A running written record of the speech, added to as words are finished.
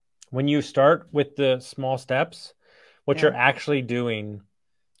when you start with the small steps, what you're Yeah. actually doing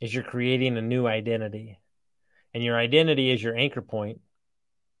is you're creating a new identity. And your identity is your anchor point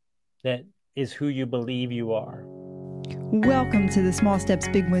that is who you believe you are. Welcome to the Small Steps,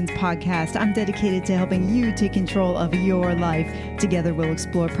 Big Wins podcast. I'm dedicated to helping you take control of your life. Together, we'll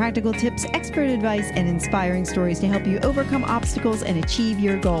explore practical tips, expert advice, and inspiring stories to help you overcome obstacles and achieve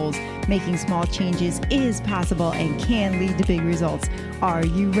your goals. Making small changes is possible and can lead to big results. Are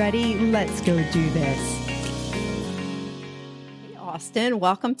you ready? Let's go do this. Hey, Austin,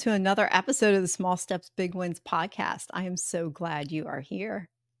 welcome to another episode of the Small Steps, Big Wins podcast. I am so glad you are here.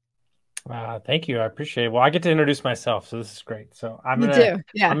 Thank you. I appreciate it. Well, I get to introduce myself, so this is great. So You do.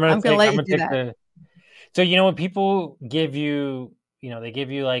 Yeah, I'm going to let you do that. So when people give you, they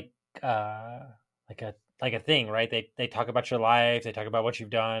give you uh like a thing, right? They talk about your life, they talk about what you've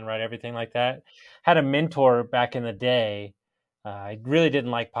done, right? Everything like that. Had a mentor back in the day. I really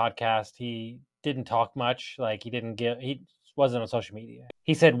didn't like podcasts. He didn't talk much. He wasn't on social media.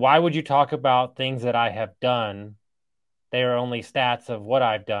 He said, "Why would you talk about things that I have done? They are only stats of what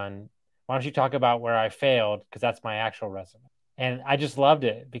I've done. Why don't you talk about where I failed? Because that's my actual resume." And I just loved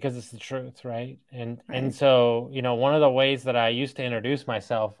it because it's the truth, right? And so, one of the ways that I used to introduce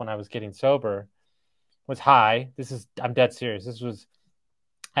myself when I was getting sober was, "Hi, I'm dead serious. This was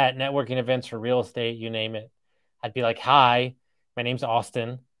at networking events for real estate, you name it. I'd be like, 'Hi, my name's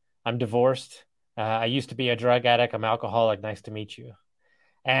Austin. I'm divorced. I used to be a drug addict. I'm alcoholic. Nice to meet you.'"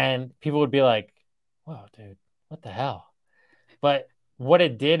 And people would be like, "Whoa, dude, what the hell?" But what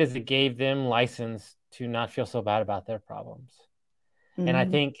it did is it gave them license to not feel so bad about their problems. Mm-hmm. And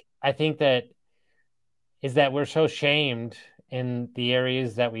I think that we're so shamed in the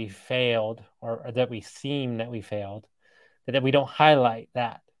areas that we failed or that we seem that we failed that we don't highlight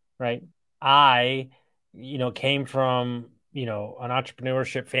that, right? I, came from, an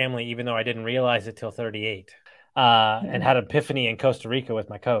entrepreneurship family, even though I didn't realize it till 38, and had an epiphany in Costa Rica with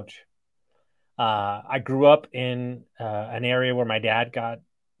my coach. I grew up in an area where my dad got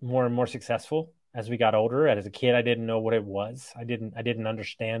more and more successful as we got older. As a kid, I didn't know what it was. I didn't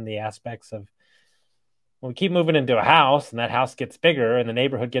understand the aspects of, when we keep moving into a house and that house gets bigger and the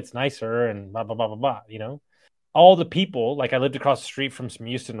neighborhood gets nicer and blah, blah, blah, blah, blah, all the people, like I lived across the street from some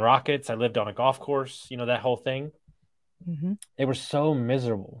Houston Rockets. I lived on a golf course, that whole thing. Mm-hmm. They were so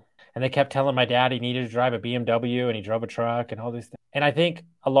miserable. And they kept telling my dad he needed to drive a BMW, and he drove a truck and all these things. And I think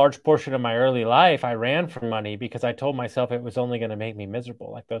a large portion of my early life, I ran for money because I told myself it was only going to make me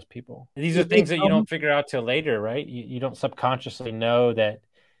miserable like those people. These are things that you don't figure out till later, right? You don't subconsciously know that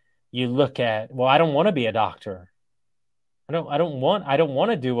you look at, well, I don't want to be a doctor. I don't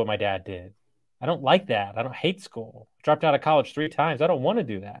want to do what my dad did. I don't like that. I don't hate school. I dropped out of college 3 times. I don't want to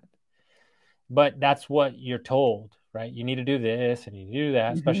do that. But that's what you're told, right? You need to do this and you need to do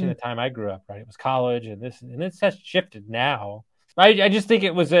that, especially in the time I grew up, right? It was college and this, and this has shifted now. I just think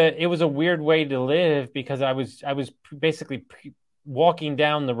it was a weird way to live because I was basically walking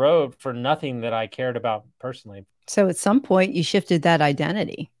down the road for nothing that I cared about personally. So at some point you shifted that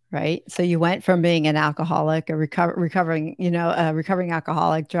identity, right? So you went from being an alcoholic, a recovering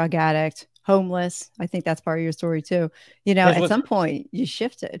alcoholic, drug addict, homeless. I think that's part of your story too. At some point you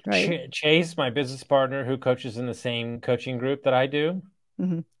shifted, right? Chase, my business partner who coaches in the same coaching group that I do,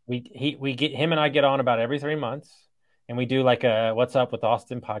 him and I get on about every 3 months, and we do like a What's Up with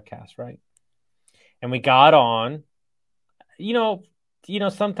Austin podcast, right? And we got on,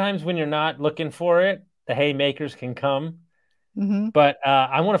 sometimes when you're not looking for it, the haymakers can come. Mm-hmm. But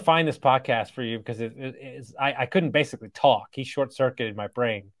I want to find this podcast for you because I couldn't basically talk. He short-circuited my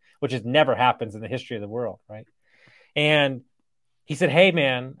brain, which has never happens in the history of the world, right? And he said, "Hey,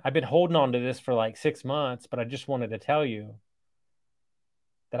 man, I've been holding on to this for like 6 months, but I just wanted to tell you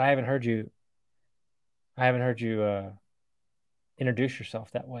that I haven't heard you introduce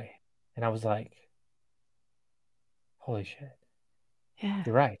yourself that way." And I was like, "Holy shit. Yeah.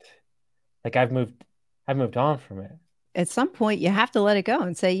 You're right. Like I've moved on from it." At some point you have to let it go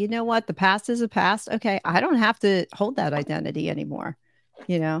and say, you know what? The past is a past. Okay. I don't have to hold that identity anymore.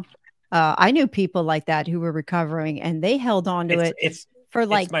 I knew people like that who were recovering and they held on to it for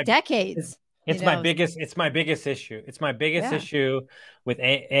decades. It's my biggest issue. It's my biggest issue with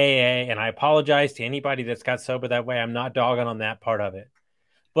AA. And I apologize to anybody that's got sober that way. I'm not dogging on that part of it.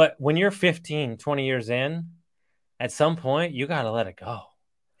 But when you're 15, 20 years in, at some point you got to let it go.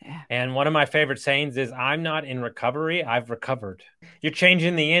 Yeah. And one of my favorite sayings is, "I'm not in recovery, I've recovered." You're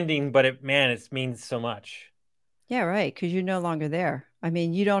changing the ending, but it means so much. Yeah, right. Because you're no longer there. I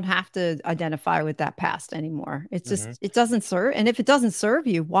mean, you don't have to identify with that past anymore. It's just, it doesn't serve. And if it doesn't serve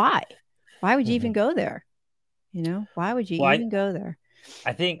you, why? Why would you even go there? Why would you even go there?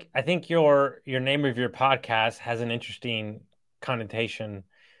 I think your name of your podcast has an interesting connotation,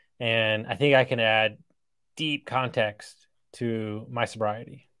 and I think I can add deep context to my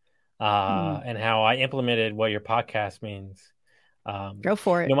sobriety, Mm, and how I implemented what your podcast means. go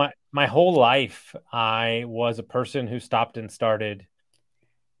for it. My whole life, I was a person who stopped and started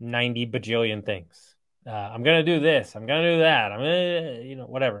 90 bajillion things. I'm gonna do this. I'm gonna do that. I'm gonna,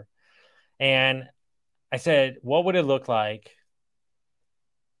 whatever. And I said, what would it look like?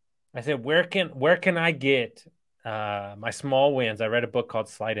 I said, where can I get my small wins? I read a book called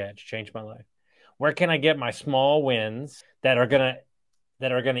Slight Edge, changed my life. Where can I get my small wins that are gonna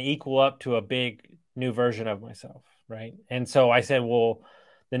equal up to a big new version of myself, right? And so I said, well,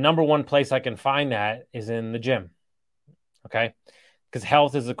 the number one place I can find that is in the gym, okay? Because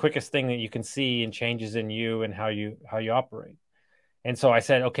health is the quickest thing that you can see and changes in you and how you operate. And so I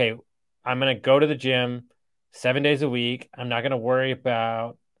said, okay, I'm going to go to the gym 7 days a week. I'm not going to worry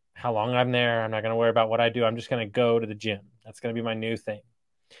about how long I'm there. I'm not going to worry about what I do. I'm just going to go to the gym. That's going to be my new thing.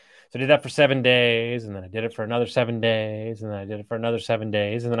 So I did that for 7 days, and then I did it for another 7 days, and then I did it for another 7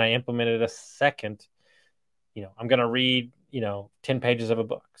 days, and then I implemented a second. I'm going to read, 10 pages of a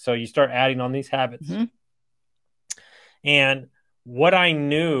book. So you start adding on these habits. Hmm. And what I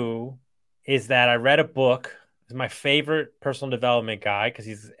knew is that I read a book. He's my favorite personal development guy because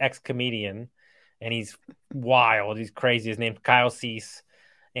he's an ex-comedian and he's wild. He's crazy. His name's Kyle Cease.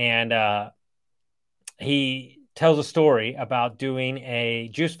 And he tells a story about doing a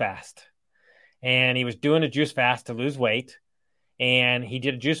juice fast. And he was doing a juice fast to lose weight. And he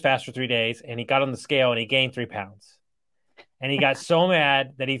did a juice fast for 3 days and he got on the scale and he gained 3 pounds. And he got so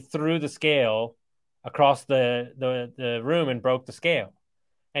mad that he threw the scale across the room and broke the scale.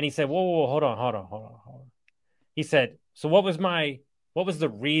 And he said, whoa, whoa, whoa, hold on. He said, so what was the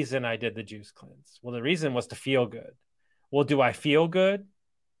reason I did the juice cleanse? Well, the reason was to feel good. Well, do I feel good?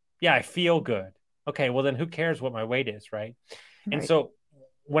 Yeah, I feel good. Okay, well then who cares what my weight is, right? And Right. so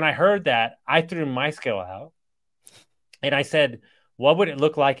when I heard that, I threw my scale out and I said, what would it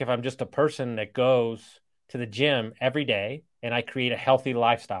look like if I'm just a person that goes to the gym every day and I create a healthy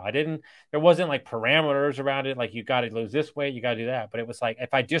lifestyle? There wasn't like parameters around it, like you got to lose this weight, you got to do that. But it was like,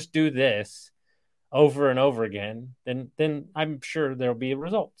 if I just do this over and over again, then I'm sure there'll be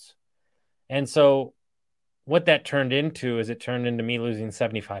results. And so what that turned into is it turned into me losing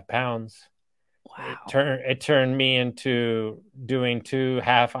 75 pounds. It Wow. turned it turned me into doing 2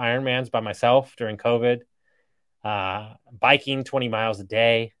 half Ironmans by myself during COVID, biking 20 miles a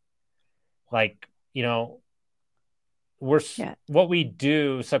day. Like, we're Yeah. what we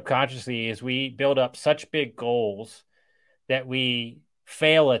do subconsciously is we build up such big goals that we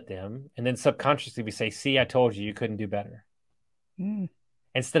fail at them, and then subconsciously we say, see, I told you couldn't do better, Mm,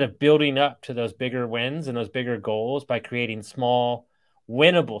 instead of building up to those bigger wins and those bigger goals by creating small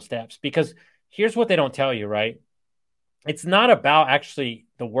winnable steps. Because here's what they don't tell you, right? It's not about actually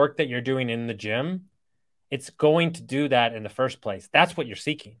the work that you're doing in the gym. It's going to do that in the first place. That's what you're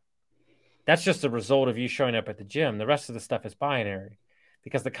seeking. That's just the result of you showing up at the gym. The rest of the stuff is binary,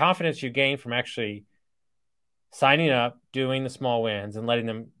 because the confidence you gain from actually signing up, doing the small wins, and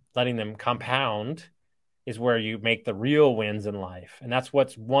letting them compound is where you make the real wins in life. And that's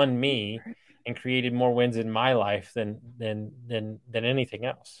what's won me and created more wins in my life than anything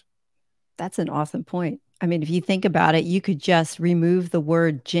else. that's an awesome point. I mean, if you think about it, you could just remove the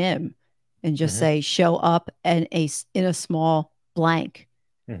word gym and just Mm-hmm. say show up in a small blank.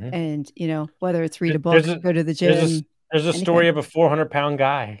 Mm-hmm. And, whether it's read a There's book, a go to the there's a gym, there's a story anything. of a 400-pound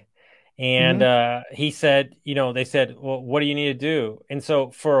guy, and Hmm. he said, they said, well, what do you need to do? And so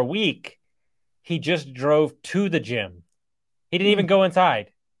for a week, he just drove to the gym. He didn't even Mm, go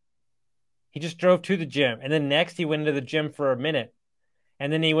inside. He just drove to the gym, and then next he went into the gym for a minute,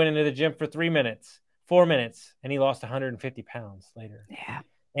 and then he went into the gym for 3 minutes, 4 minutes, and he lost 150 pounds later. yeah.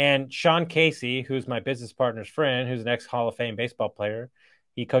 And Sean Casey, who's my business partner's friend, who's an ex Hall of Fame baseball player,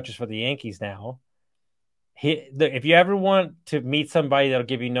 he coaches for the Yankees now. If you ever want to meet somebody that'll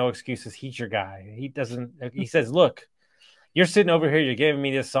give you no excuses, he's your guy. He doesn't. He says, "Look, you're sitting over here. You're giving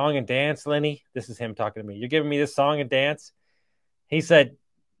me this song and dance, Linney." This is him talking to me. You're giving me this song and dance. He said,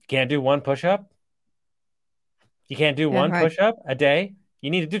 "Can't do one push up. You can't do Yeah. one Right. push up a day. You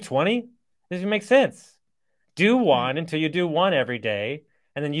need to do 20. This doesn't make sense. Do Right. one until you do one every day,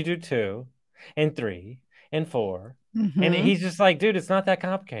 and then you do two, and three, and four." And Hmm. he's just like, dude, it's not that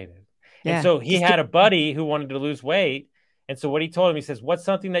complicated. And Yeah. so he Just had a buddy who wanted to lose weight. And so what he told him, he says, what's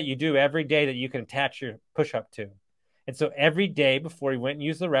something that you do every day that you can attach your push up to? And so every day before he went and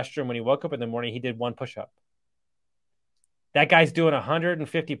used the restroom, when he woke up in the morning, he did one push up. That guy's doing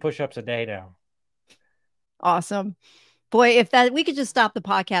 150 push ups a day now. awesome. Boy, if that we could just stop the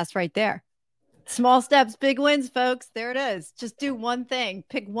podcast right there. Small steps, big wins, folks. There it is. Just do one thing,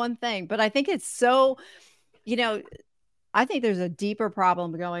 pick one thing. But I think it's so, you know, I think there's a deeper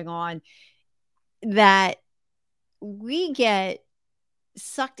problem going on that we get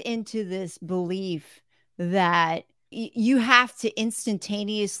sucked into this belief that you have to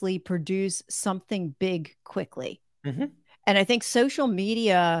instantaneously produce something big quickly. Mm-hmm. And I think social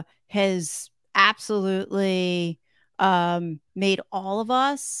media has absolutely made all of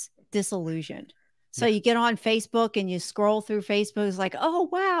us disillusioned. So Yeah. you get on Facebook and you scroll through Facebook. It's like, oh,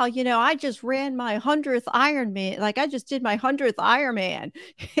 wow, I just ran my 100th Ironman. Like I just did my 100th Ironman.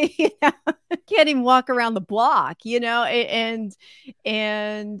 Can't even walk around the block, and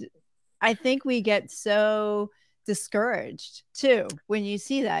I think we get so discouraged too when you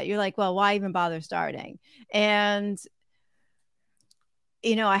see that. You're like, well, why even bother starting? And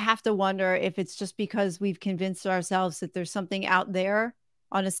I have to wonder if it's just because we've convinced ourselves that there's something out there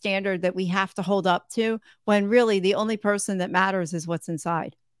on a standard that we have to hold up to, when really the only person that matters is what's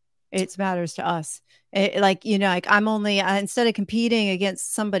inside. It matters to us. Like I'm only, instead of competing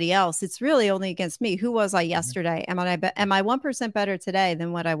against somebody else, it's really only against me. Who was I yesterday? Am I 1% better today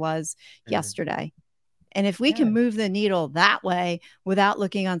than what I was yesterday? And if we Yeah. can move the needle that way without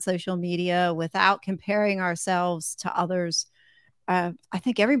looking on social media, without comparing ourselves to others, I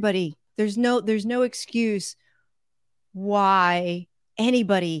think everybody, there's no excuse why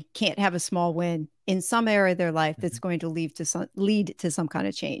anybody can't have a small win in some area of their life that's going to lead to some kind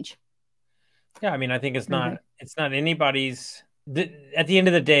of change. Yeah, I mean, I think it's not anybody's. At the end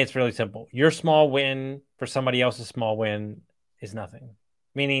of the day, it's really simple. Your small win for somebody else's small win is nothing.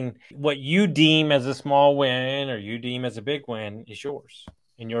 Meaning, what you deem as a small win or you deem as a big win is yours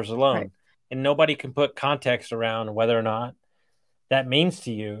and yours alone. Right. And nobody can put context around whether or not that means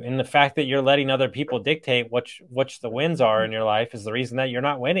to you. And the fact that you're letting other people dictate which the wins are in your life is the reason that you're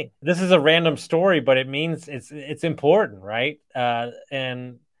not winning. This is a random story, but it means it's important, right?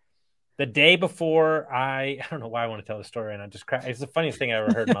 And the day before I don't know why I want to tell the story, and I just it's the funniest thing I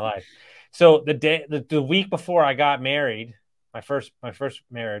ever heard in my life. So the week before I got married, my first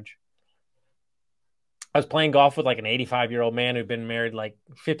marriage, I was playing golf with like an 85-year-old man who'd been married like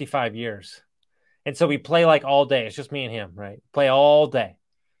 55 years. And so we play like all day. It's just me and him, right? Play all day.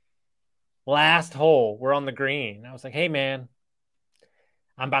 Last hole, we're on the green. I was like, hey, man,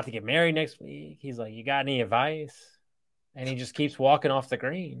 I'm about to get married next week. He's like, you got any advice? And he just keeps walking off the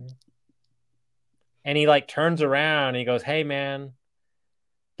green. And he like turns around and he goes, hey, man,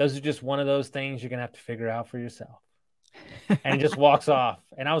 those are just one of those things you're going to have to figure out for yourself. And he just walks off.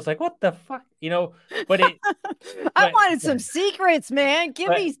 And I was like, what the fuck? But I wanted some secrets, man. Give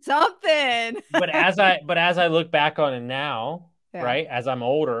me something. but as I look back on it now, Yeah. right, as I'm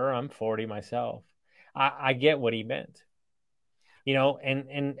older, I'm 40 myself, I get what he meant.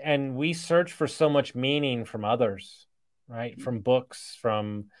 And we search for so much meaning from others, right? From books,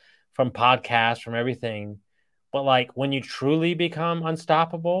 from podcasts, from everything. But like when you truly become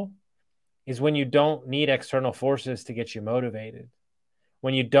unstoppable is when you don't need external forces to get you motivated.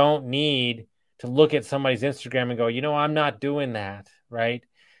 When you don't need to look at somebody's Instagram and go, I'm not doing that, right?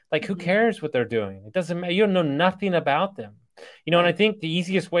 Like, who cares what they're doing? It doesn't matter. You don't know nothing about them. And I think the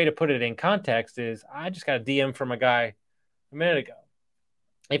easiest way to put it in context is I just got a DM from a guy a minute ago.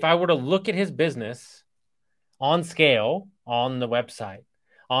 If I were to look at his business on scale, on the website,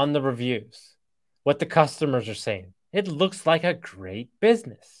 on the reviews, what the customers are saying, it looks like a great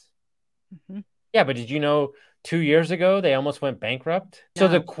business. Mm-hmm. Yeah, but did you know 2 years ago they almost went bankrupt? No. So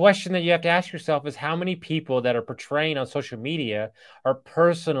the question that you have to ask yourself is how many people that are portraying on social media are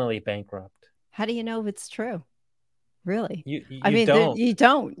personally bankrupt? How do you know if it's true? Really? You don't.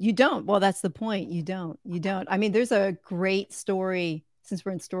 You don't. Well, that's the point. You don't. I mean, there's a great story, since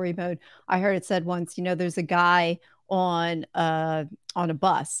we're in story mode. I heard it said once, there's a guy on a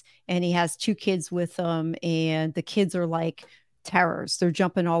bus and he has 2 kids with him, and the kids are like terrors. They're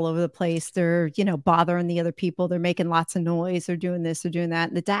jumping all over the place. They're, bothering the other people. They're making lots of noise. They're doing this, they're doing that.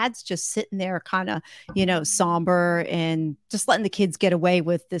 And the dad's just sitting there kind of, somber and just letting the kids get away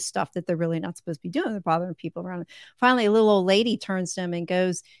with this stuff that they're really not supposed to be doing. They're bothering people around. Finally, a little old lady turns to him and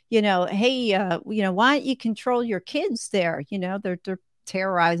goes, hey, why don't you control your kids there? They're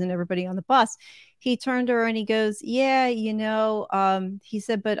terrorizing everybody on the bus. He turned to her and he goes, yeah, he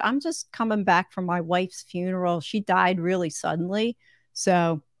said, but I'm just coming back from my wife's funeral. She died really suddenly.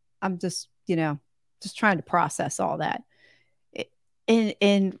 So I'm just, just trying to process all that.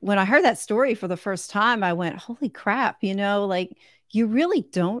 And when I heard that story for the first time, I went, holy crap, like you really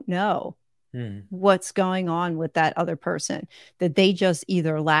don't know Hmm. what's going on with that other person, that they just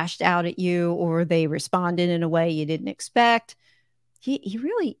either lashed out at you or they responded in a way you didn't expect. You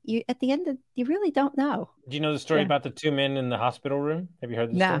really, you at the end of, you really don't know. Do you know the story Yeah. about the two men in the hospital room? Have you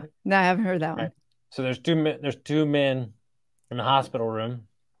heard the No, story? no, I haven't heard that Right. one. So there's two men in the hospital room.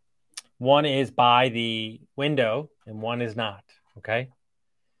 One is by the window and one is not. Okay.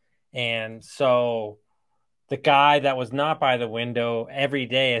 And so the guy that was not by the window every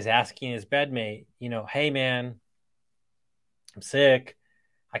day is asking his bedmate, hey man, I'm sick.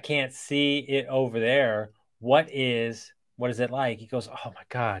 I can't see it over there. What is it like? He goes, oh my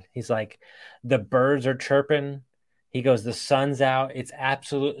God. He's like, the birds are chirping. He goes, the sun's out. It's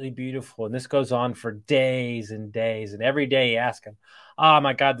absolutely beautiful. And this goes on for days and days. And every day he asks him, oh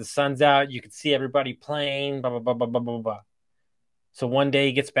my God, the sun's out. You can see everybody playing, blah, blah, blah, blah, blah, blah, blah. So one day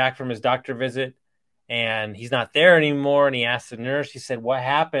he gets back from his doctor visit and he's not there anymore. And he asks the nurse, he said, what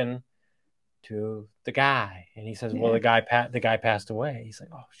happened to the guy? And he says, well, Yeah. the guy passed away. He's like,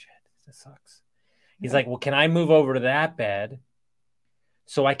 oh shit, this sucks. He's Yeah. like, well, can I move over to that bed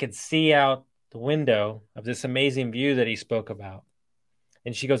so I could see out the window of this amazing view that he spoke about?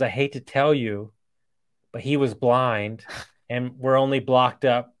 And she goes, I hate to tell you, but he was blind and we're only blocked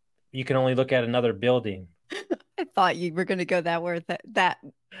up. You can only look at another building. I thought you were going to go that way with that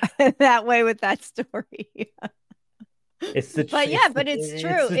that way with that story. But yeah, but it's It's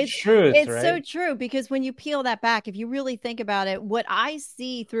true. the It's truth, it's so right? true because when you peel that back, if you really think about it, what I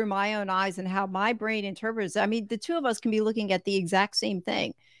see through my own eyes and how my brain interprets, I mean, the two of us can be looking at the exact same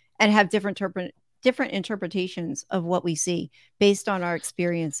thing and have different interpretations of what we see based on our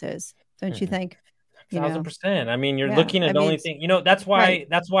experiences. Don't you Mhm. think? You Thousand know? percent. I mean, you're Yeah. looking I at the mean, only it's thing, that's right.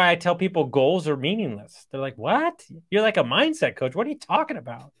 why I tell people goals are meaningless. They're like, what? You're like a mindset coach. What are you talking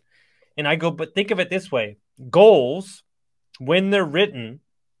about? And I go, but think of it this way. Goals, when they're written,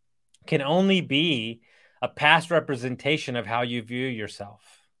 can only be a past representation of how you view yourself.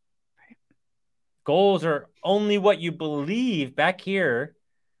 Goals are only what you believe back here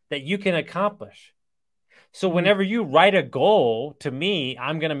that you can accomplish. So Mhm. whenever you write a goal to me,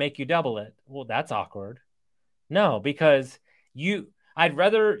 I'm going to make you double it. Well, that's awkward. No, because I'd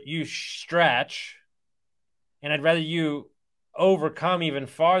rather you stretch and I'd rather you overcome even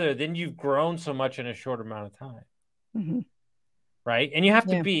farther than you've grown so much in a short amount of time. Mhm. Right. And you have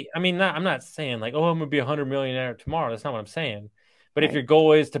to Yeah. be, I mean, I'm not saying like, oh, I'm going to be 100 millionaire tomorrow. That's not what I'm saying. But if Right. your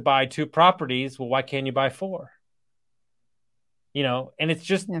goal is to buy two properties, well, why can't you buy four? And it's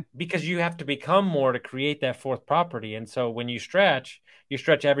just Yeah. because you have to become more to create that fourth property. And so when you stretch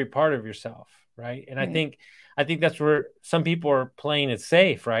every part of yourself, right? And Right. I think that's where some people are playing it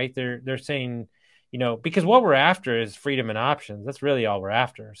safe, right? They're saying, because what we're after is freedom and options. That's really all we're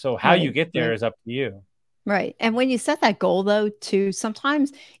after. So how you Right. get there Right. is up to you. Right. And when you set that goal though, too,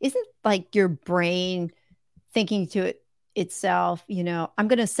 sometimes isn't like your brain thinking to itself, I'm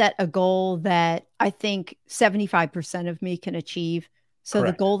going to set a goal that I think 75% of me can achieve. So the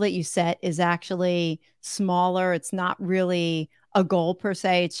Correct. goal that you set is actually smaller. It's not really a goal per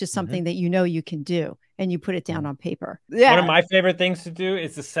se. It's just Mm-hmm. something that you can do and you put it down Mm-hmm. on paper. One of Yeah. my favorite things to do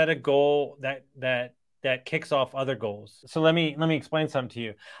is to set a goal that kicks off other goals. So let me explain something to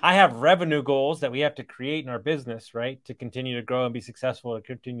you. I have revenue goals that we have to create in our business, right? To continue to grow and be successful and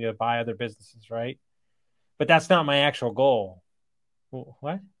continue to buy other businesses, right? But that's not my actual goal.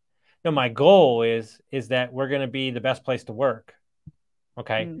 What? No, my goal is that we're going to be the best place to work.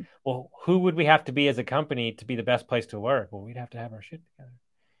 Okay. Mm, Well, who would we have to be as a company to be the best place to work? Well, we'd have to have our shit together.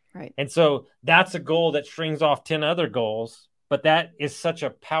 right. And so that's a goal that strings off 10 other goals, but that is such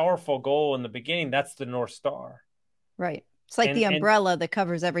a powerful goal in the beginning. That's the North Star. Right. It's like the And umbrella that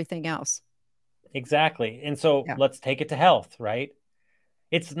covers everything else. exactly. And so Yeah. let's take it to health, right?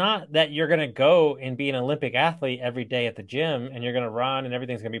 It's not that you're going to go and be an Olympic athlete every day at the gym and you're going to run and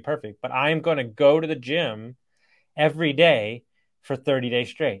everything's going to be perfect, but I'm going to go to the gym every day for 30 days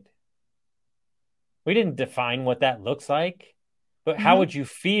straight. We didn't define what that looks like, but how Hmm. would you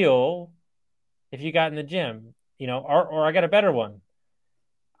feel if you got in the gym? Or I got a better one.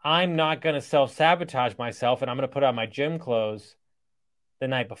 I'm not going to self sabotage myself and I'm going to put on my gym clothes the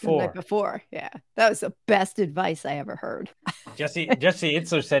night The night before. before. Yeah. That was the best advice I ever heard. Jesse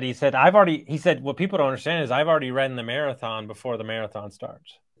Itzler said, he said, what people don't understand is I've already ran the marathon before the marathon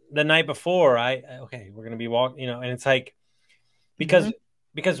starts. The night before, okay, we're going to be walking, and it's like, Hmm. because,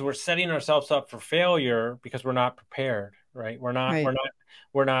 because we're setting ourselves up for failure because we're not prepared, right? Right.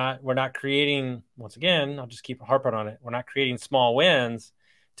 We're not creating, once again, I'll just keep harping on it. We're not creating small wins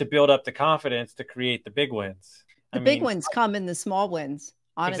to build up the confidence to create the big wins. I The big mean, ones come in the small wins,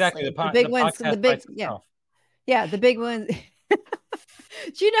 exactly. honestly. The big The ones, the podcast big, bites yeah. itself. Yeah. The big ones.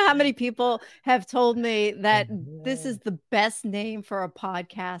 Do you know how many people have told me that this Yeah, is the best name for a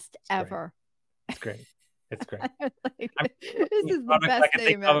podcast it's great. ever? It's great. It's great. Like, I'm this any is the products I best can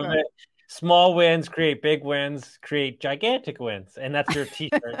think name of ever. it. Small wins create big wins, create gigantic wins, and that's your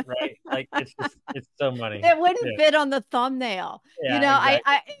T-shirt, right? Like it's so money. It wouldn't Yeah, fit on the thumbnail. You yeah, know,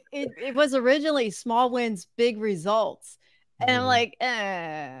 exactly. it was originally small wins, big results. And I'm Mhm.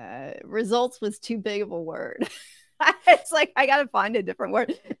 like, results was too big of a word. It's like I gotta find a different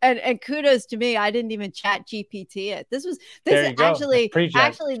word. And kudos to me, I didn't even chat GPT it. This There is you go. That's pre-Jet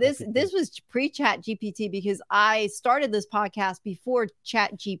actually GPT. this was pre-chat GPT because I started this podcast before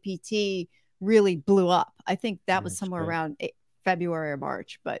chat GPT really blew up. I think that was That's somewhere great. around February or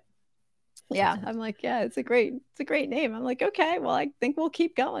March, but That's yeah, awesome. I'm like, yeah, it's a great name. I'm like, okay, well, I think we'll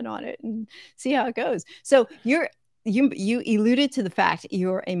keep going on it and see how it goes. So you alluded to the fact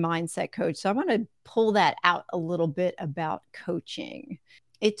you're a mindset coach. So I want to pull that out a little bit about coaching.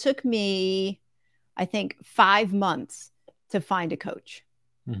 It took me, I think, 5 months to find a coach.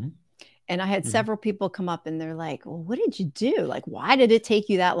 Hmm. And I had Hmm. several people come up and they're like, well, what did you do? Like, why did it take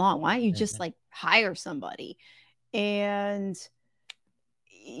you that long? Why don't you just Hmm. like hire somebody? And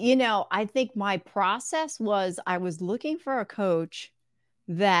I think my process was I was looking for a coach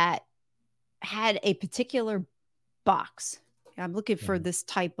that had a particular box. I'm looking for Hmm. this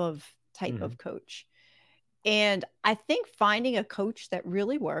type of Hmm. coach. And I think finding a coach that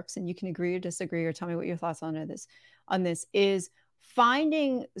really works, and you can agree or disagree or tell me what your thoughts on this is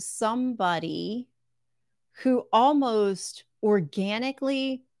finding somebody who almost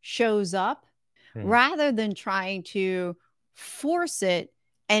organically shows up Hmm. rather than trying to force it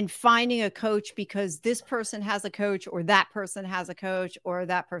and finding a coach because this person has a coach or that person has a coach or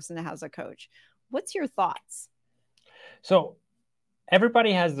that person has a coach. What's your thoughts? So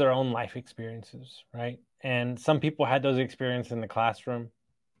everybody has their own life experiences, right? And some people had those experiences in the classroom,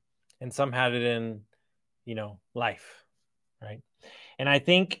 and some had it in, life, right? And I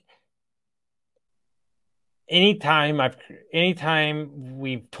think anytime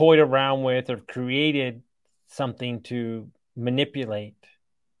we've toyed around with or created something to manipulate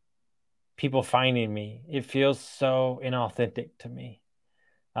people finding me, it feels so inauthentic to me.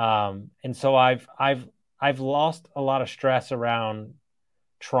 And so I've lost a lot of stress around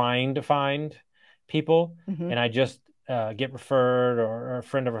trying to find people, Mm-hmm. and I just get referred, or a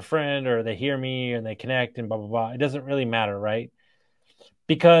friend of a friend, or they hear me and they connect and blah blah blah. It doesn't really matter, right?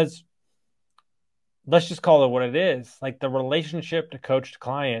 Because let's just call it what it is. Like the relationship to coach to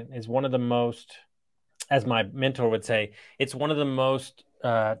client is one of the most, as my mentor would say, it's one of the most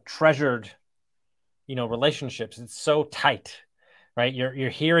treasured, relationships. It's so tight, right? You're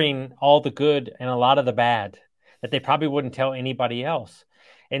hearing all the good and a lot of the bad that they probably wouldn't tell anybody else.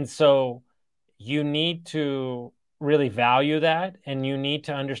 And so you need to really value that, and you need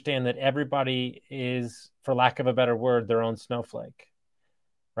to understand that everybody is, for lack of a better word, their own snowflake,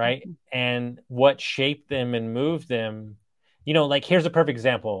 right? Mm-hmm. And what shaped them and moved them. Like here's a perfect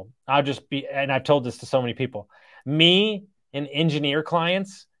example. And I've told this to so many people. Me and engineer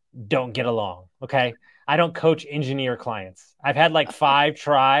clients don't get along. Okay. I don't coach engineer clients. I've had like five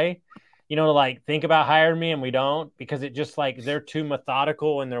try, to like think about hiring me, and we don't, because it just like they're too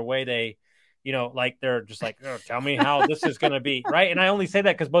methodical in their way. Like they're just like, oh, tell me how this is going to be. Right. And I only say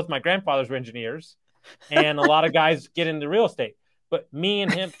that because both my grandfathers were engineers, and a lot of guys get into real estate. But me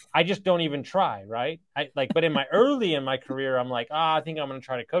and him, I just don't even try, right? But in my career, I'm like, I think I'm going to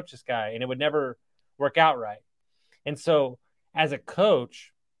try to coach this guy, and it would never work out right. And so, as a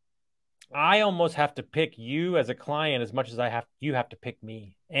coach, I almost have to pick you as a client as much as you have to pick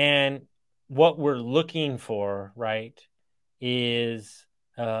me. And what we're looking for, right, is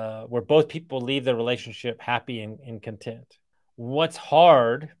where both people leave the relationship happy and content. What's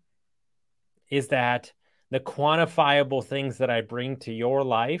hard is that the quantifiable things that I bring to your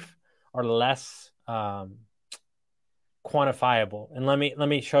life are less quantifiable. And let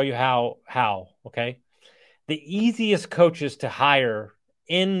me show you how. Okay, the easiest coaches to hire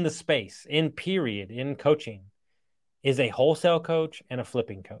in the space, in coaching, is a wholesale coach and a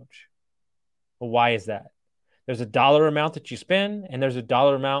flipping coach. Well, why is that? There's a dollar amount that you spend, and there's a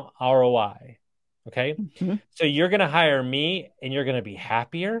dollar amount ROI. Okay, Mm-hmm. so you're gonna hire me, and you're gonna be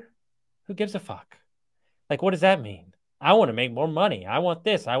happier. Who gives a fuck? Like, what does that mean? I want to make more money. I want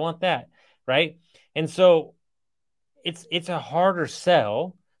this. I want that. Right. And so it's a harder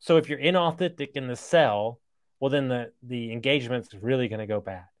sell. So if you're inauthentic in the sell, well, then the engagement's really going to go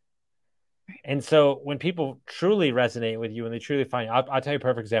bad. And so when people truly resonate with you and they truly find you, I'll tell you a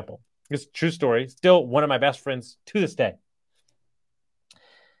perfect example. It's a true story. Still one of my best friends to this day.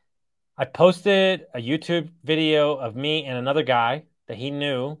 I posted a YouTube video of me and another guy that he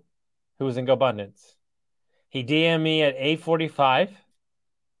knew who was in GoBundance. He DM'd me at 8:45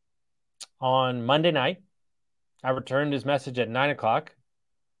 on Monday night. I returned his message at 9 o'clock.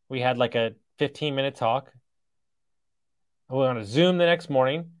 We had like a 15-minute talk. I went on a Zoom the next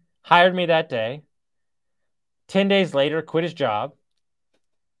morning, hired me that day. 10 days later, quit his job.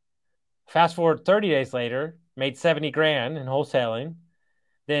 Fast forward 30 days later, made 70 grand in wholesaling,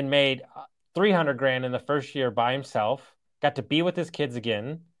 then made 300 grand in the first year by himself, got to be with his kids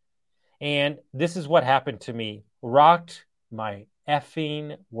again. And this is what happened to me. Rocked my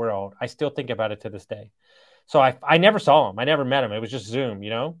effing world. I still think about it to this day. So I never saw him. I never met him. It was just Zoom, you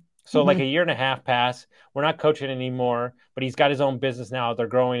know? So like a year and a half passed. We're not coaching anymore, but he's got his own business now. They're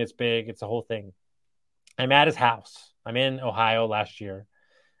growing. It's big. It's a whole thing. I'm at his house. I'm in Ohio last year,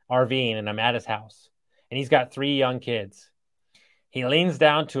 RVing, and I'm at his house. And he's got 3 young kids. He leans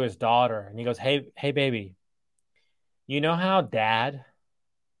down to his daughter and he goes, hey, baby, you know how dad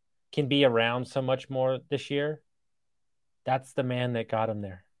can be around so much more this year? That's the man that got him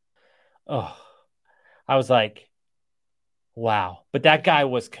there. Oh, I was like, wow. But that guy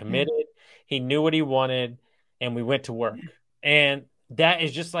was committed. He knew what he wanted, and we went to work. And that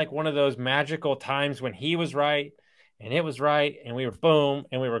is just like one of those magical times when he was right and it was right, and we were boom,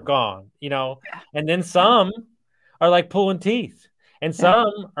 and we were gone, you know? And then some are like pulling teeth, and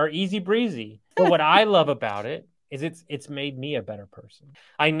some are easy breezy. But what I love about it is it's made me a better person.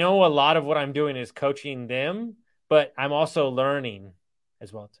 I know a lot of what I'm doing is coaching them, but I'm also learning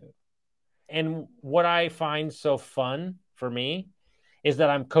as well too. And what I find so fun for me is that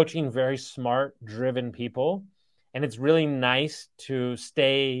I'm coaching very smart, driven people. And it's really nice to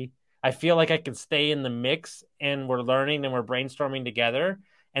stay. I feel like I can stay in the mix and we're learning and we're brainstorming together.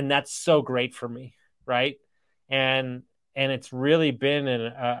 And that's so great for me. Right. And it's really been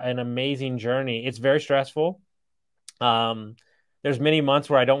an amazing journey. It's very stressful. There's many months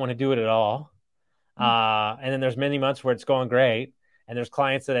where I don't want to do it at all. And then there's many months where it's going great. And there's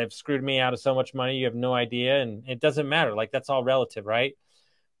clients that have screwed me out of so much money, you have no idea. And it doesn't matter. Like, that's all relative, right?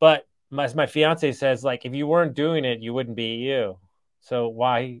 But as my fiance says, like, if you weren't doing it, you wouldn't be you. So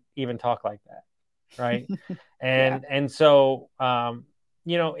why even talk like that? Right. And so,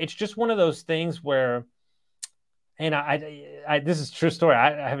 you know, it's just one of those things where, and this is a true story.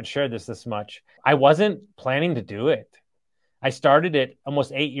 I haven't shared this much. I wasn't planning to do it. I started it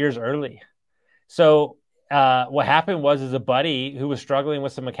almost 8 years early. So what happened was a buddy who was struggling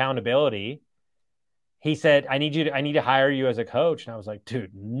with some accountability. He said, I need to hire you as a coach. And I was like,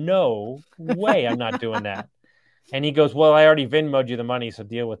 dude, no way. I'm not doing that. And he goes, well, I already Venmo'd you the money, so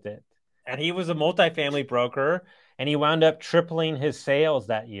deal with it. And he was a multifamily broker, and he wound up tripling his sales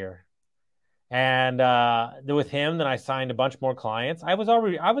that year. And with him, then I signed a bunch more clients. I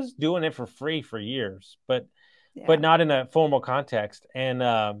was doing it for free for years, but not in a formal context.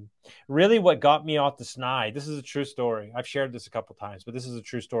 And really what got me off the snide, this is a true story. I've shared this a couple times, but this is a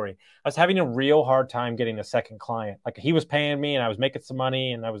true story. I was having a real hard time getting a second client. Like, he was paying me and I was making some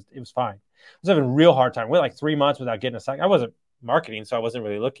money and it was fine. I was having a real hard time. We went like 3 months without getting a second. I wasn't marketing, so I wasn't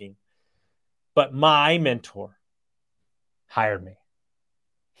really looking. But my mentor hired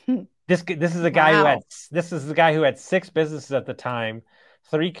me. This is a guy who had 6 businesses at the time,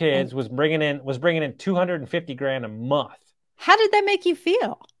 3 kids, was bringing in 250 grand a month. How did that make you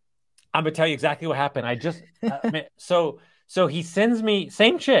feel? I'm gonna tell you exactly what happened. I just so he sends me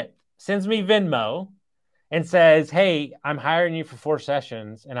Venmo and says, "Hey, I'm hiring you for 4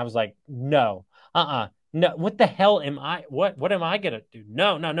 sessions." And I was like, "No, no. What the hell am I? What am I gonna do?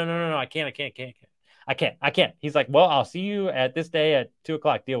 No. I can't. He's like, "Well, I'll see you at this day at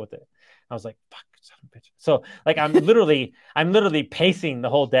 2:00. Deal with it." I was like, "Fuck, son of a bitch." So like, I'm literally pacing the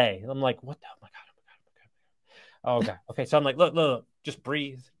whole day. I'm like, "What the? Oh my god. Oh god. Okay." So I'm like, look, just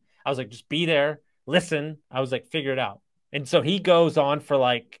breathe. I was like, just be there, listen. I was like, figure it out. And so he goes on for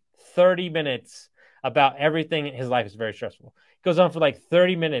like 30 minutes about everything. His life is very stressful. He goes on for like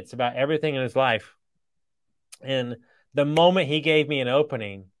 30 minutes about everything in his life. And the moment he gave me an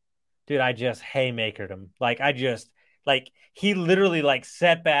opening, dude, I just haymakered him. Like, he literally like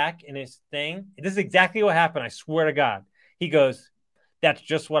sat back in his thing. This is exactly what happened. I swear to God. He goes, "That's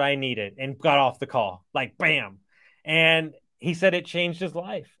just what I needed," and got off the call. Like, bam. And he said it changed his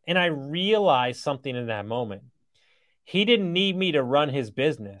life. And I realized something in that moment. He didn't need me to run his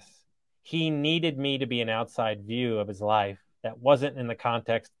business. He needed me to be an outside view of his life that wasn't in the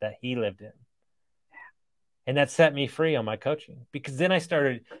context that he lived in. And that set me free on my coaching, because then I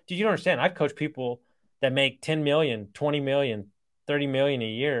started, did you understand? I've coached people that make 10 million, 20 million, 30 million a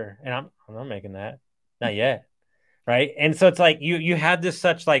year. And I'm not making that. Not yet. Right. And so it's like, you had this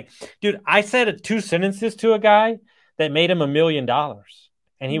such like, dude, I said 2 sentences to a guy that made him $1 million.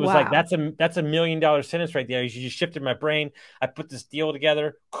 And he was like, Wow. that's a $1 million sentence right there. You just shifted my brain. I put this deal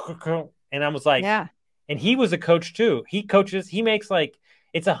together. And I was like, Yeah. and he was a coach too. He coaches, he makes like,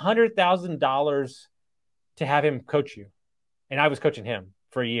 it's $100,000 to have him coach you. And I was coaching him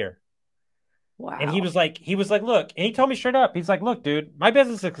for a year. And Wow. he was like, look, and he told me straight up, he's like, look, dude, my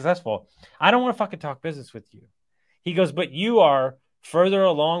business is successful. I don't want to fucking talk business with you. He goes, but you are further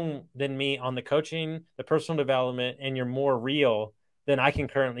along than me on the coaching, the personal development, and you're more real than I can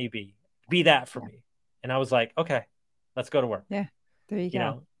currently be. Be that for Yeah. me. And I was like, okay, let's go to work. Yeah. There you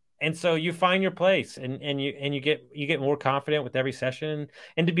go. And so you find your place and you get more confident with every session.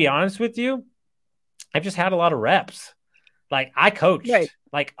 And to be honest with you, I've just had a lot of reps. Like I Right. coached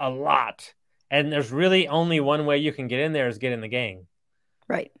like a lot. And there's really only one way you can get in there is get in the game.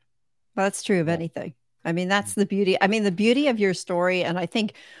 Right. Well, that's true of Yeah. anything. I mean, that's the beauty. I mean, the beauty of your story. And I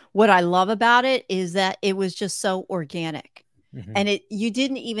think what I love about it is that it was just so organic Mm-hmm. and you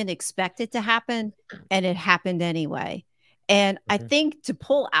didn't even expect it to happen and it happened anyway. And I Mm-hmm. think to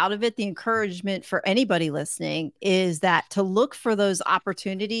pull out of it, the encouragement for anybody listening is that to look for those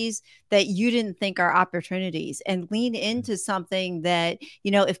opportunities that you didn't think are opportunities and lean into something that,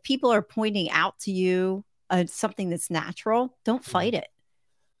 if people are pointing out to you something that's natural, don't fight it.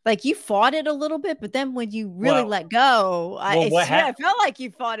 Like you fought it a little bit, but then when you really Well, let go, well, I what swear I happened? felt like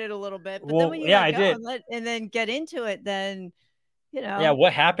you fought it a little bit, but then Well, when you yeah, let I go did. and then get into it, then Yeah,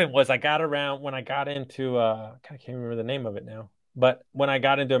 what happened was I got around when I got into I can't remember the name of it now. But when I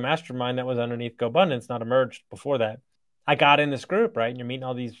got into a mastermind that was underneath Go Abundance, not emerged before that, I got in this group, right? And you're meeting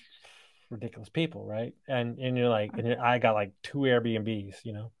all these ridiculous people, right? And you're like, I got like 2 Airbnbs,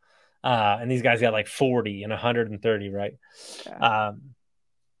 and these guys got like 40 and 130, right? yeah. Um,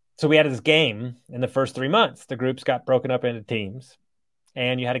 so we had this game in the first 3 months. The groups got broken up into teams,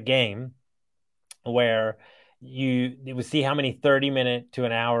 and you had a game where it would see how many 30-minute to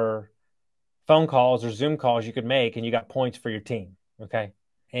an hour phone calls or Zoom calls you could make, and you got points for your team. Okay.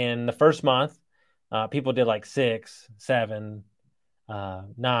 And the first month, people did like 6, 7,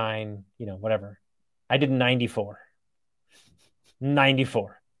 9, whatever. I did 94.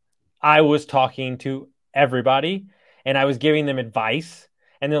 94. I was talking to everybody and I was giving them advice.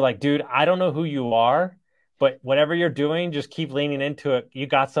 And they're like, dude, I don't know who you are, but whatever you're doing, just keep leaning into it. You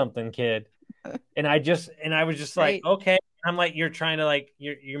got something, kid. And I was just like, Great. okay. I'm like, you're trying to like,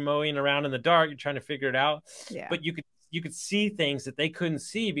 you're mowing around in the dark. You're trying to figure it out, Yeah. but you could see things that they couldn't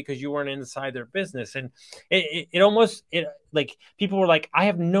see because you weren't inside their business. And it almost, like people were like, I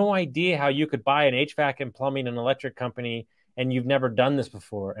have no idea how you could buy an HVAC and plumbing and electric company and you've never done this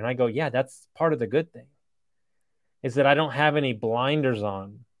before. And I go, yeah, that's part of the good thing is that I don't have any blinders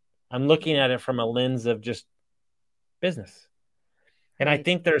on. I'm looking at it from a lens of just business. And I Right.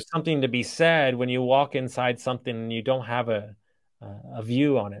 think there's something to be said when you walk inside something and you don't have a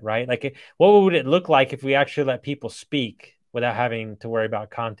view on it, right? Like, what would it look like if we actually let people speak without having to worry about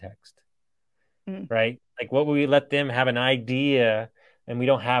context, Mm. right? Like, what would we let them have an idea and we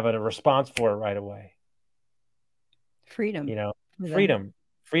don't have a response for it right away? Freedom for them.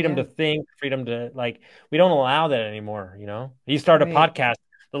 Freedom Yeah. to think, freedom to like, we don't allow that anymore. You start a Right. podcast,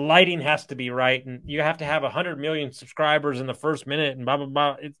 the lighting has to be right. And you have to have 100 million subscribers in the first minute and blah, blah,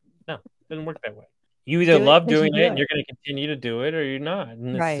 blah. No, it doesn't work that way. You either Do it love because you doing do it and it. you're going to continue to do it or you're not. And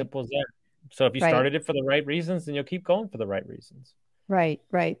it's Right. simple as that. So if you Right. started it for the right reasons, then you'll keep going for the right reasons. Right,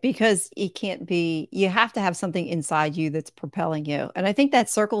 right. Because you have to have something inside you that's propelling you. And I think that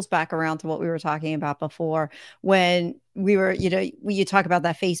circles back around to what we were talking about before when we were, when you talk about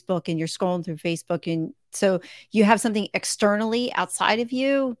that Facebook and you're scrolling through Facebook. And so you have something externally outside of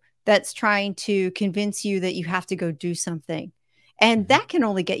you that's trying to convince you that you have to go do something. And Mm-hmm. that can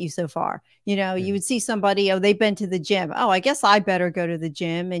only get you so far. You Mm-hmm. would see somebody, oh, they've been to the gym. Oh, I guess I better go to the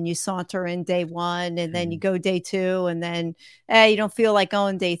gym. And you saunter in day one, and then you go day two, and then you don't feel like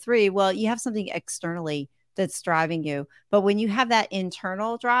going day three. Well, you have something externally that's driving you. But when you have that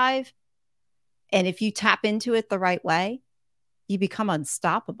internal drive, and if you tap into it the right way, you become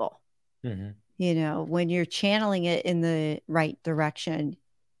unstoppable. Mm-hmm. When you're channeling it in the right direction.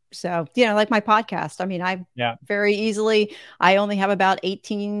 So, like my podcast. I mean, Yeah. I only have about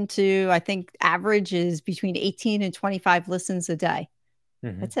 18 to, I think average is between 18 and 25 listens a day.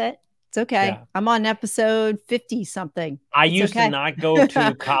 Mm-hmm. That's it. It's okay. Yeah. I'm on episode 50 something. I It's used to okay. not go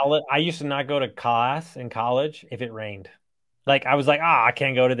to college. I used to not go to class in college if it rained. Like I was like, I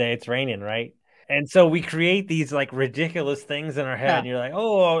can't go today. It's raining, right? And so we create these like ridiculous things in our head. Yeah. And you're like,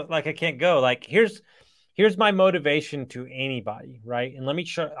 oh, like I can't go. Like here's my motivation to anybody, right? And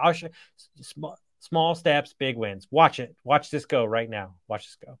I'll show small steps, big wins. Watch it. Watch this go right now. Watch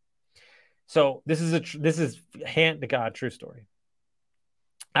this go. So this is hand to God true story.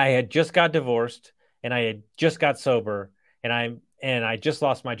 I had just got divorced and I had just got sober and I just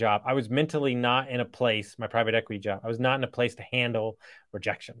lost my job. I was mentally not in a place, my private equity job. I was not in a place to handle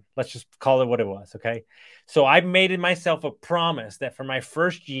rejection. Let's just call it what it was, okay? So I made myself a promise that for my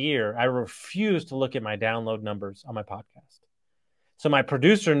first year, I refused to look at my download numbers on my podcast. So my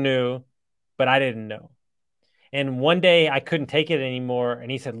producer knew, but I didn't know. And one day I couldn't take it anymore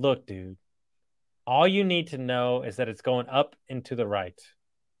and he said, "Look, dude, all you need to know is that it's going up and to the right."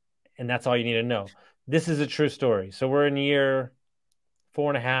 And that's all you need to know. This is a true story. So we're in year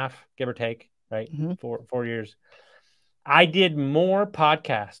 4.5, give or take, right? Mm-hmm. 4 years. I did more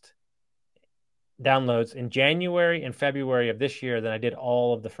podcast downloads in January and February of this year than I did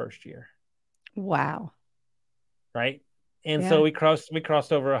all of the first year. Wow. Right. And so we crossed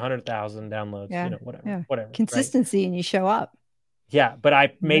over 100,000 downloads, whatever. Consistency, right? And you show up. Yeah. But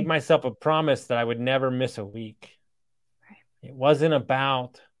I made myself a promise that I would never miss a week. Right. It wasn't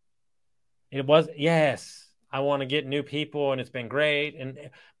about, yes, I want to get new people and it's been great.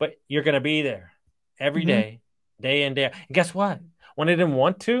 But you're going to be there every day, day in, day out. And guess what? When I didn't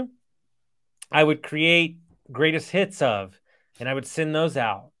want to, I would create greatest hits of, and I would send those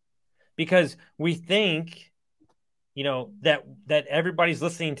out because we think, that everybody's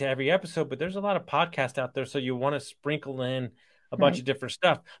listening to every episode, but there's a lot of podcasts out there. So you want to sprinkle in a bunch of different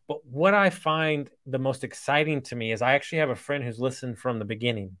stuff. But what I find the most exciting to me is I actually have a friend who's listened from the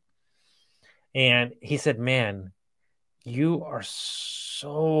beginning. And he said, "Man, you are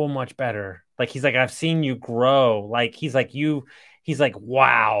so much better." Like, he's like, "I've seen you grow." Like, he's like,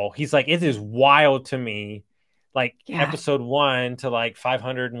 "Wow." He's like, "It is wild to me." Like episode 1 to like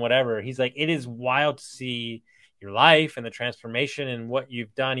 500 and whatever. He's like, "It is wild to see your life and the transformation and what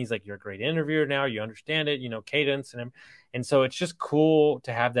you've done." He's like, "You're a great interviewer now. You understand it, cadence." And so it's just cool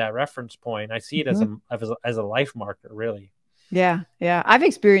to have that reference point. I see it as a life marker, really. Yeah. Yeah. I've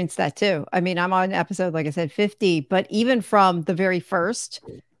experienced that too. I mean, I'm on episode, like I said, 50, but even from the very first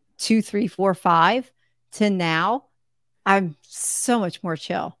 2, 3, 4, 5 to now, I'm so much more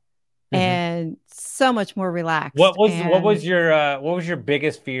chill and so much more relaxed. What was your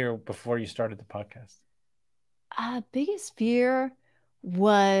biggest fear before you started the podcast? Biggest fear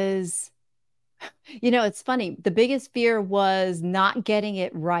was, it's funny. The biggest fear was not getting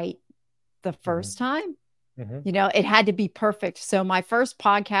it right the first time. It had to be perfect. So my first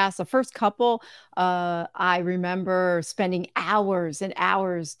podcast, the first couple, I remember spending hours and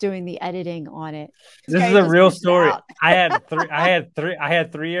hours doing the editing on it. This is a real story. I had three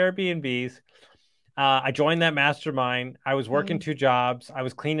Airbnbs. I joined that mastermind. I was working 2 jobs. I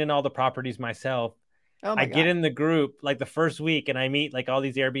was cleaning all the properties myself. I get in the group like the first week and I meet like all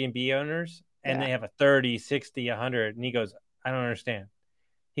these Airbnb owners and they have a 30, 60, 100. And he goes, "I don't understand."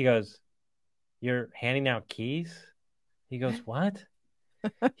 He goes, "You're handing out keys?" He goes, "What?"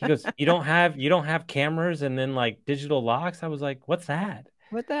 He goes, you don't have cameras and then like digital locks?" I was like, "What's that?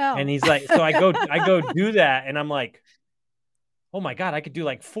 What the hell?" And he's like, so I go do that. And I'm like, "Oh my God, I could do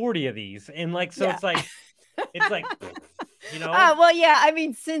like 40 of these." And like, so it's like, well, yeah. I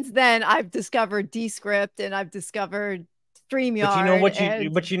mean, since then I've discovered Descript and I've discovered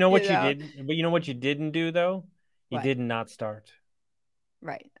StreamYard. But you know what you didn't do though? You did not start.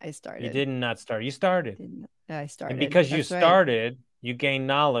 Right. I started. You did not start. You started. I started. And because you started, you gain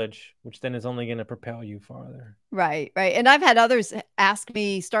knowledge, which then is only going to propel you farther. Right. Right. And I've had others ask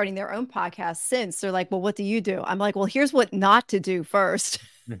me starting their own podcast since. They're like, "Well, what do you do?" I'm like, "Well, here's what not to do first."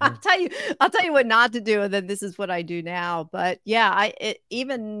 I'll tell you what not to do. And then this is what I do now. But yeah,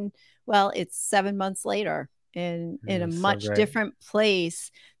 it's 7 months later in a much different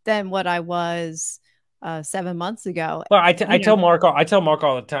place than what I was 7 months ago. Well, I tell Mark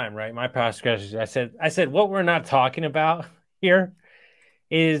all the time, right? My past strategy. I said, what we're not talking about here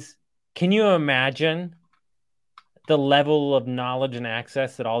is, can you imagine the level of knowledge and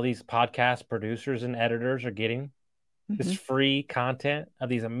access that all these podcast producers and editors are getting? This free content of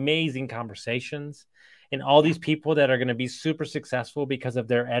these amazing conversations and all these people that are going to be super successful because of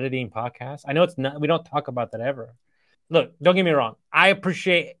their editing podcasts. I know we don't talk about that ever. Look, don't get me wrong. I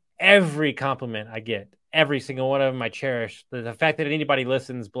appreciate every compliment I get. Every single one of them I cherish. The fact that anybody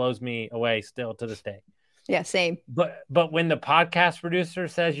listens blows me away still to this day. Yeah, same. But when the podcast producer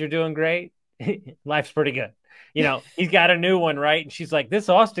says you're doing great, life's pretty good. He's got a new one, right? And she's like, "This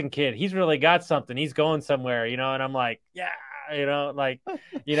Austin kid, he's really got something. He's going somewhere," and I'm like, "Yeah,"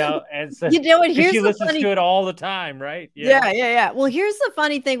 and so here's she listens to it all the time, right? Yeah. Well, here's the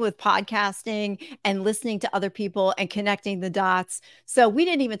funny thing with podcasting and listening to other people and connecting the dots. So we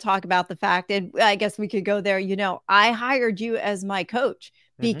didn't even talk about the fact, and I guess we could go there. I hired you as my coach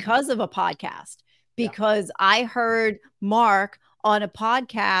Mm-hmm. because of a podcast, Yeah. because I heard Mark on a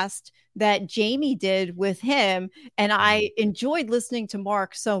podcast that Jamie did with him. And Mm-hmm. I enjoyed listening to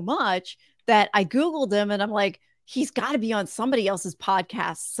Mark so much that I Googled him and I'm like, he's got to be on somebody else's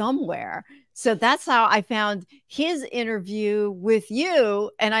podcast somewhere. So that's how I found his interview with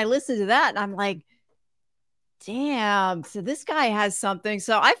you. And I listened to that and I'm like, damn. So this guy has something.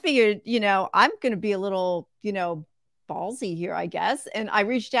 So I figured, I'm going to be a little, ballsy here, I guess. And I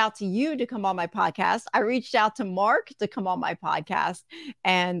reached out to you to come on my podcast. I reached out to Mark to come on my podcast,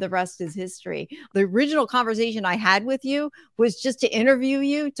 and the rest is history. The original conversation I had with you was just to interview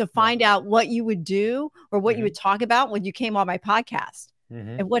you to Yeah. find out what you would do or what you Mm-hmm. would talk about when you came on my podcast.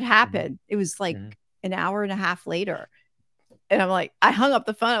 Mm-hmm. And what Mm-hmm. happened? It was like Mm-hmm. an hour and a half later. And I'm like, I hung up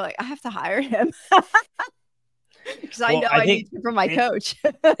the phone. I'm like, I have to hire him. Because I Well, know I I need think you for my it, coach.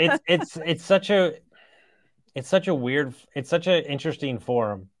 it's such a weird, it's such an interesting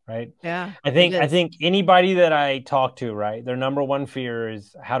forum, right? Yeah, I it think I is. think anybody that I talk to, right, their number one fear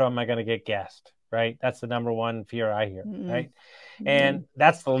is how am I going to get guests, right? That's the number one fear I hear, Mm-mm. right? And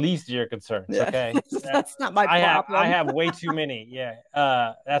that's the least of your concerns, Yeah, okay? that's not my I problem. have way too many. Yeah.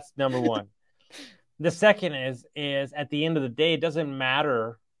 That's number one. The second is at the end of the day, it doesn't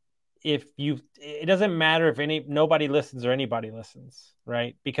matter it doesn't matter if nobody listens or anybody listens,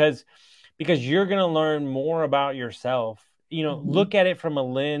 right? Because you're going to learn more about yourself. Mhm. Look at it from a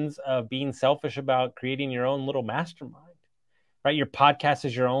lens of being selfish about creating your own little mastermind, right? Your podcast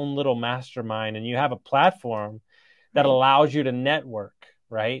is your own little mastermind, and you have a platform that Right. allows you to network,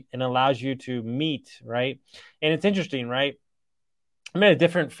 right? And allows you to meet, right? And it's interesting, right? I'm in a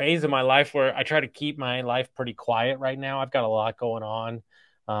different phase of my life where I try to keep my life pretty quiet right now. I've got a lot going on.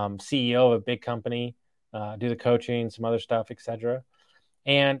 CEO of a big company, do the coaching, some other stuff, etc.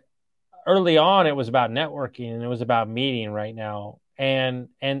 And early on, it was about networking and it was about meeting right now. And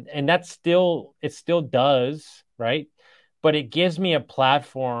that's still does, right? But it gives me a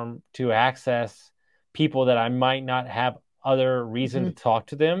platform to access people that I might not have other reason to Mhm. talk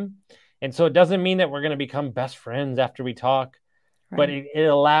to them. And so it doesn't mean that we're going to become best friends after we talk, but Right. it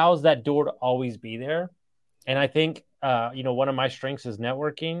allows that door to always be there. And I think, one of my strengths is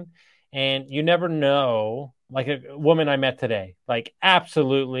networking. And you never know, like a woman I met today, like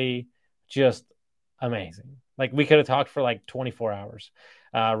absolutely just amazing. Like we could have talked for like 24 hours.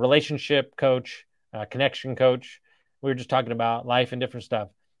 Relationship coach, connection coach. We were just talking about life and different stuff.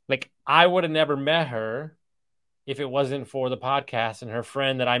 Like I would have never met her if it wasn't for the podcast and her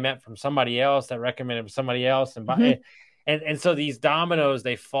friend that I met from somebody else that recommended somebody else. Mhm. And so these dominoes,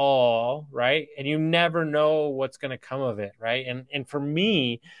 they fall, right? And you never know what's going to come of it, right? And for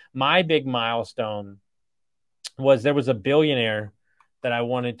me, my big milestone was there was a billionaire that I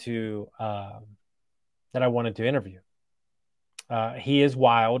wanted to interview. He is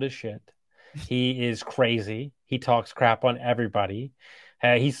wild as shit. He is crazy. He talks crap on everybody.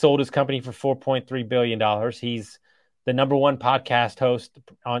 He sold his company for $4.3 billion. He's the number one podcast host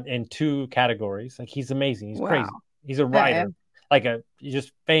in two categories. Like he's amazing. He's crazy. Wow. He's a Okay. writer, like a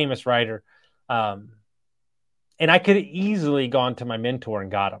just famous writer. Um, and I could have easily gone to my mentor and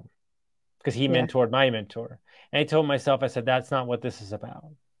got him because he Yeah. mentored my mentor. And I told myself, I said, that's not what this is about.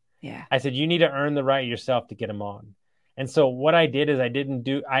 Yeah. I said, you need to earn the right yourself to get him on. And so what I did is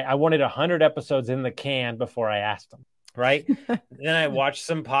I wanted 100 episodes in the can before I asked him, right? Then I watched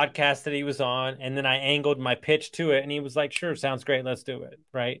some podcast that he was on, and then I angled my pitch to it, and he was like, sure, sounds great, let's do it,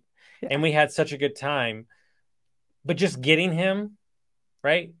 right? And Yeah. we had such a good time. But just getting him,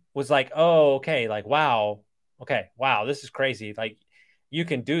 right, was like, oh, okay, like, wow, okay, wow, this is crazy. Like, you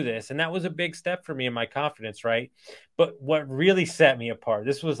can do this. And that was a big step for me in my confidence, right? But what really set me apart,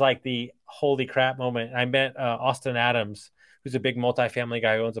 this was like the holy crap moment. I met Austin Adams, who's a big multifamily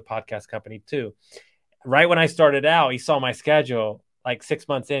guy who owns a podcast company too. Right when I started out, he saw my schedule like 6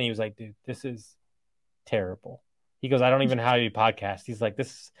 months in. He was like, dude, this is terrible. He goes, I don't even know how you podcast. He's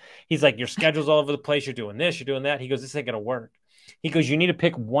like, your schedule's all over the place. You're doing this, you're doing that. He goes, this ain't going to work. He goes, you need to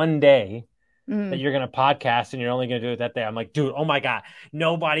pick one day that Mm. you're going to podcast and you're only going to do it that day. I'm like, dude, oh my God,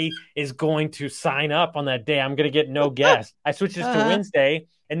 nobody is going to sign up on that day. I'm going to get no guests. I switched this to Uh-huh. Wednesday.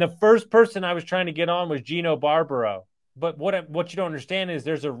 And the first person I was trying to get on was Gino Barbaro. But what you don't understand is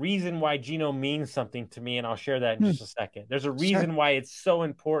there's a reason why Gino means something to me. And I'll share that in Hmm. just a second. There's a Sure. reason why it's so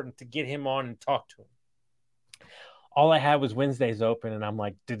important to get him on and talk to him. All I had was Wednesdays open. And I'm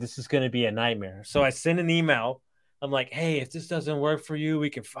like, dude, this is going to be a nightmare. So I sent an email. I'm like, hey, if this doesn't work for you, we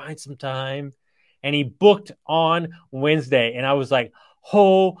can find some time. And he booked on Wednesday. And I was like,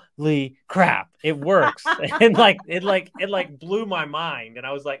 holy crap, it works. And it blew my mind. And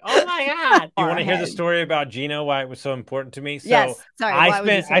I was like, oh my God. Do you Far want to hear the ahead. story about Gino, why it was so important to me? So Yes. Sorry. Why was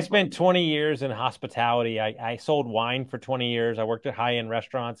it so I spent important? 20 years in hospitality. I sold wine for 20 years. I worked at high-end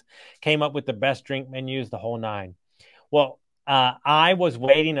restaurants, came up with the best drink menus, the whole nine. Well, I was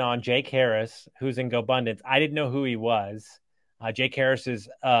waiting on Jake Harris, who's in GoBundance. I didn't know who he was. Jake Harris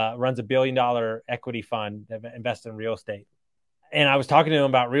runs a $1 billion equity fund that invests in real estate. And I was talking to him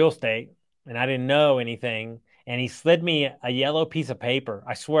about real estate, and I didn't know anything. And he slid me a yellow piece of paper.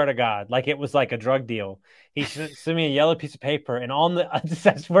 I swear to God, like it was like a drug deal. He slid me a yellow piece of paper, and on the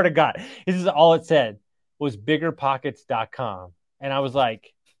I swear to God, this is all it said was biggerpockets.com. And I was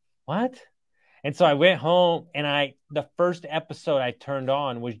like, what? And so I went home, and the first episode I turned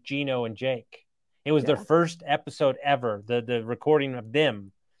on was Gino and Jake. It was their Yeah. first episode ever, the recording of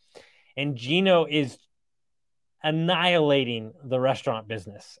them. And Gino is annihilating the restaurant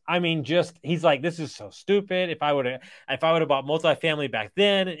business. I mean, just he's like, this is so stupid. If I would have bought multifamily back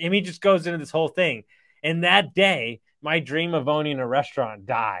then, and he just goes into this whole thing. And that day, my dream of owning a restaurant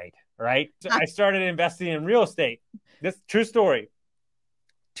died. Right? So I started investing in real estate. This true story.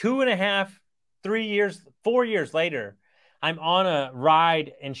 2.5, 3 years, 4 years later, I'm on a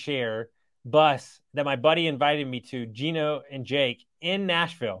ride and share bus that my buddy invited me to, Gino and Jake, in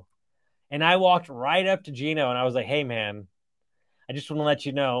Nashville. And I walked right up to Gino and I was like, hey, man, I just want to let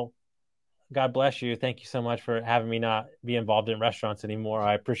you know, God bless you. Thank you so much for having me not be involved in restaurants anymore.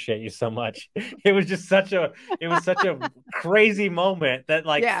 I appreciate you so much. It was such a crazy moment that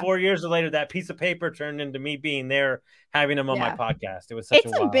like Yeah. 4 years later, that piece of paper turned into me being there, having him on my Yeah. podcast. It was such a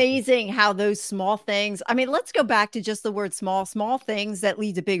It's wild thing. amazing how those small things, I mean, let's go back to just the word small things that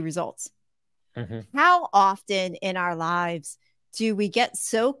lead to big results. Mm-hmm. How often in our lives do we get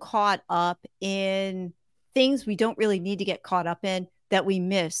so caught up in things we don't really need to get caught up in that we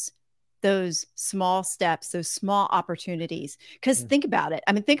miss those small steps, those small opportunities? Because think about it.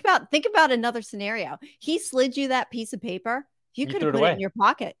 I mean, think about another scenario. He slid you that piece of paper. You You could have threw it put it in away. your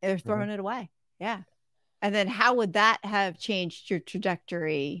pocket or Mm-hmm. thrown it away. Yeah. And then how would that have changed your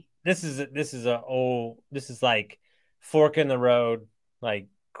trajectory? This is like fork in the road, like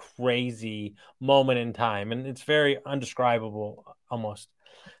crazy moment in time, and it's very undescribable almost.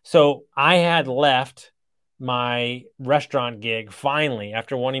 So I had left my restaurant gig finally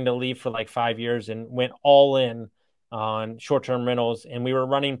after wanting to leave for like 5 years, and went all in on short-term rentals, and we were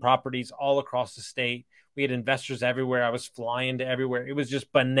running properties all across the state. We had investors everywhere. I was flying to everywhere. It was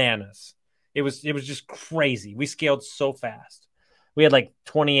just bananas. It was just crazy. We scaled so fast. We had like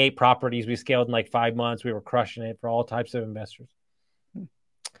 28 properties we scaled in like 5 months. We were crushing it for all types of investors.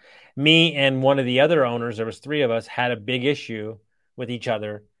 Me and one of the other owners, there was three of us, had a big issue with each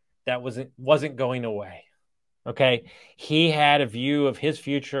other that wasn't going away. Okay. He had a view of his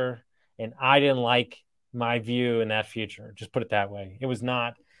future, and I didn't like my view in that future. Just put it that way. It was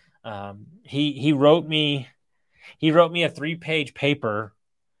not. He wrote me a 3-page paper.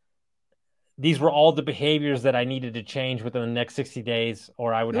 These were all the behaviors that I needed to change within the next 60 days,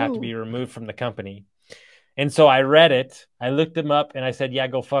 or I would have to Ooh. be removed from the company. And so I read it, I looked him up, and I said, yeah,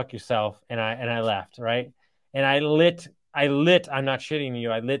 go fuck yourself. And I left, right? And I'm not shitting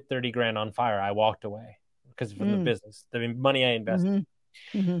you, I lit 30 grand on fire. I walked away because from the Mm. business, the money I invested.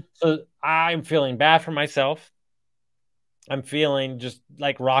 Mm-hmm. Mm-hmm. So I'm feeling bad for myself. I'm feeling just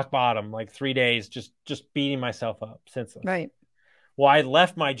like rock bottom, like 3 days, just beating myself up senseless. Right. Well, I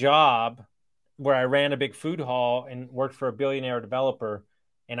left my job where I ran a big food hall and worked for a billionaire developer,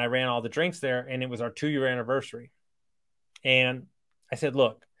 and I ran all the drinks there, and it was our 2-year anniversary. And I said,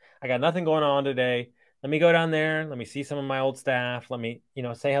 look, I got nothing going on today. Let me go down there. Let me see some of my old staff. Let me,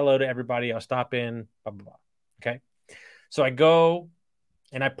 say hello to everybody. I'll stop in, blah, blah, blah. Okay. So I go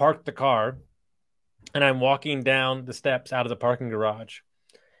and I park the car, and I'm walking down the steps out of the parking garage.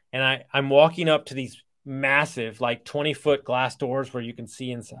 And I'm walking up to these massive, like 20-foot glass doors where you can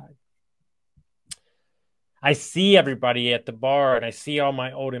see inside. I see everybody at the bar, and I see all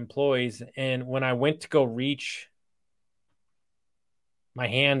my old employees. And when I went to go reach my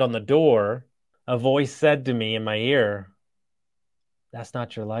hand on the door, a voice said to me in my ear, that's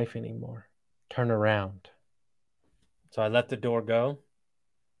not your life anymore. Turn around. So I let the door go.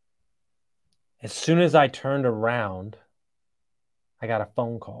 As soon as I turned around, I got a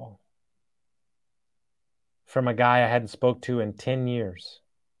phone call from a guy I hadn't spoke to in 10 years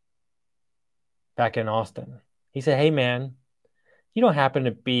back in Austin. He said, hey, man, you don't happen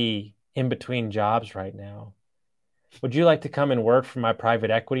to be in between jobs right now. Would you like to come and work for my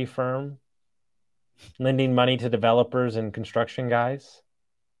private equity firm, lending money to developers and construction guys?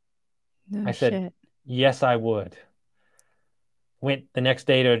 No I said, shit. yes, I would. Went the next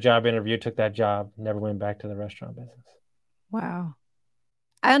day to a job interview, took that job, never went back to the restaurant business. Wow.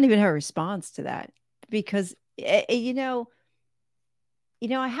 I don't even have a response to that because I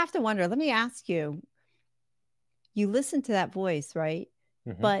have to wonder. Let me ask you. You listen to that voice, right?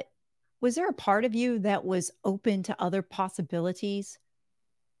 Hmm. But was there a part of you that was open to other possibilities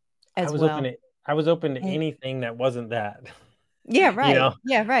I as was open well? to I was open to And anything that wasn't that. yeah, you right. know,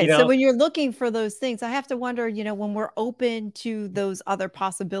 Yeah, you right. So know when you're looking for those things, I have to wonder, when we're open to those other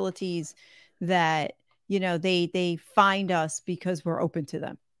possibilities that, they find us because we're open to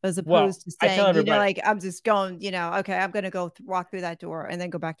them, as well, opposed to I tell saying, everybody like, I'm just going, okay, I'm going to go walk through that door and then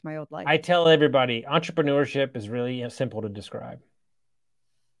go back to my old life. I tell everybody entrepreneurship is really simple to describe.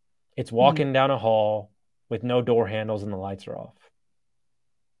 It's Mhm. walking down a hall with no door handles and the lights are off.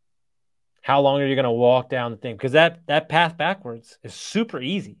 How long are you going to walk down the thing? Because that path backwards is super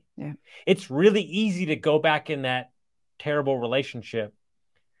easy. Yeah. It's really easy to go back in that terrible relationship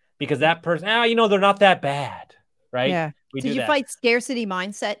because that person, they're not that bad, right? Yeah. We Did do you that fight scarcity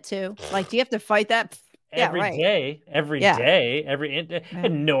mindset too? Like, do you have to fight that? Yeah, every right. day, every Yeah. day, I Yeah.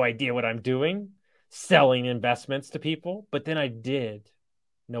 had no idea what I'm doing, selling investments to people, but then I did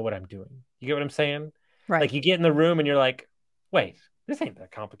know what I'm doing. You get what I'm saying? Like Right. you get in the room and you're like, wait, this ain't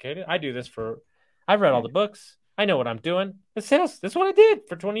that complicated. I've read all Yeah. the books. I know what I'm doing. It's sales. That's what I did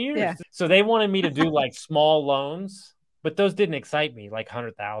for 20 years. Yeah. So they wanted me to do like small loans, but those didn't excite me, like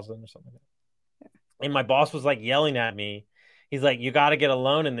 100,000 or something. And my boss was like yelling at me. He's like, you got to get a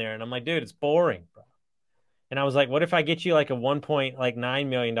loan in there. And I'm like, dude, it's boring, bro. And I was like, what if I get you like a $1.9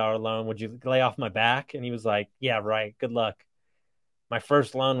 million loan? Would you lay off my back? And he was like, yeah, right. Good luck. My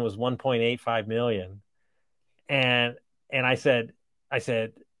first loan was 1.85 million. And I said,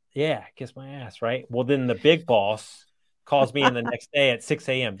 yeah, kiss my ass, right? Well, then the big boss calls me in the next day at 6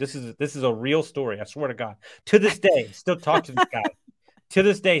 a.m. This is a real story. I swear to God. To this day, still talk to this guy. To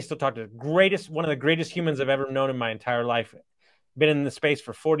this day, still talk to one of the greatest humans I've ever known in my entire life. Been in the space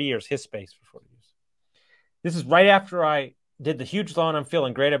for 40 years, his space for 40 years. This is right after I did the huge loan. I'm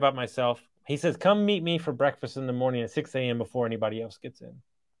feeling great about myself. He says, come meet me for breakfast in the morning at 6 a.m. before anybody else gets in.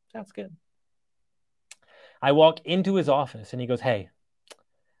 Sounds good. I walk into his office and he goes, hey,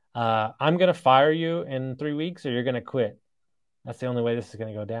 I'm going to fire you in 3 weeks or you're going to quit. That's the only way this is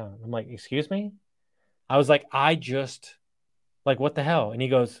going to go down. I'm like, excuse me? I was like, what the hell? And he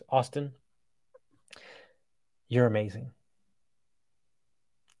goes, Austin, you're amazing.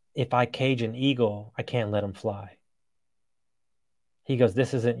 If I cage an eagle, I can't let him fly. He goes,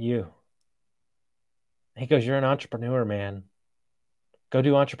 this isn't you. He goes, you're an entrepreneur, man. Go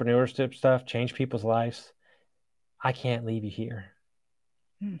do entrepreneurship stuff, change people's lives. I can't leave you here.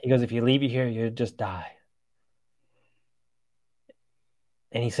 Hmm. He goes, if you leave you here, you'd just die.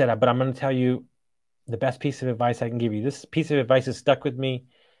 And he said, but I'm going to tell you the best piece of advice I can give you. This piece of advice has stuck with me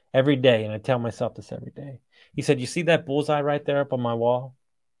every day, and I tell myself this every day. He said, you see that bullseye right there up on my wall?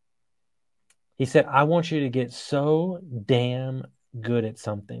 He said, I want you to get so damn good at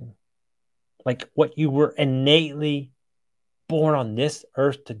something, like what you were innately born on this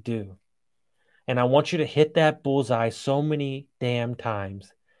earth to do. And I want you to hit that bullseye so many damn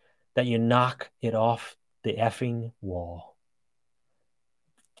times that you knock it off the effing wall.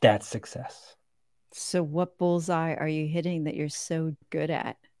 That's success. So what bullseye are you hitting that you're so good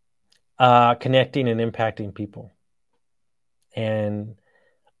at? Connecting and impacting people. And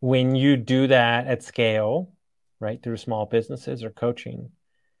when you do that at scale, right, through small businesses or coaching,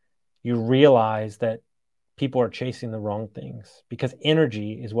 you realize that people are chasing the wrong things because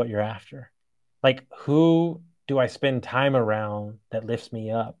energy is what you're after. Like, who do I spend time around that lifts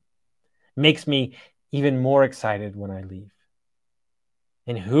me up, makes me even more excited when I leave?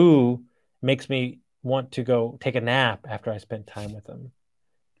 And who makes me want to go take a nap after I spent time with them?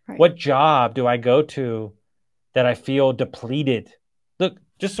 Right. What job do I go to that I feel depleted? Look,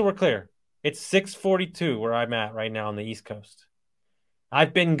 just so we're clear, it's 6:42 where I'm at right now on the East Coast.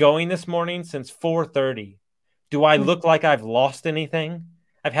 I've been going this morning since 4:30. Do I Hmm. look like I've lost anything?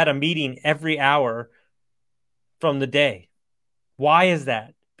 I've had a meeting every hour from the day. Why is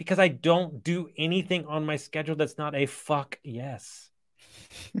that? Because I don't do anything on my schedule that's not a fuck yes.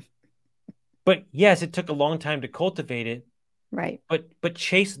 But yes, it took a long time to cultivate it. Right. But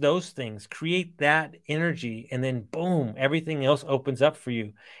chase those things, create that energy, and then boom, everything else opens up for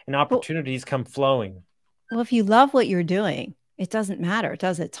you and Well, opportunities come flowing. well, if you love what you're doing, it doesn't matter,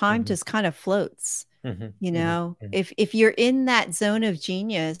 does it? Time Mm-hmm, just kind of floats. mm-hmm, mm-hmm, If you're in that zone of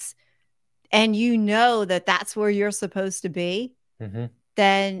genius and you know that that's where you're supposed to be, mm-hmm,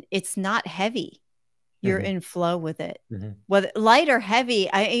 then it's not heavy. You're mm-hmm, in flow with it. mm-hmm, Whether light or heavy,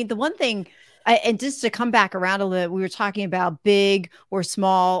 I mean, the one thing And just to come back around a little, we were talking about big or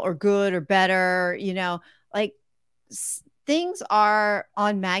small or good or better, like things are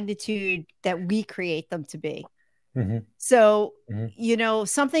on magnitude that we create them to be. Mm-hmm. So, Mm-hmm.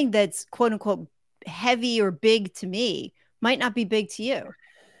 something that's quote unquote heavy or big to me might not be big to you.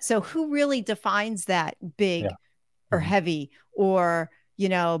 So, who really defines that Yeah. big or Mm-hmm. heavy or,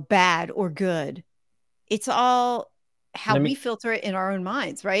 bad or good? It's all how Let we me filter it in our own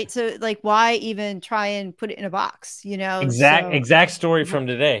minds, right? So, like, why even try and put it in a box, exact So, exact story uh-huh. from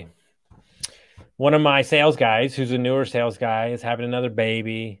today. One of my sales guys, who's a newer sales guy, is having another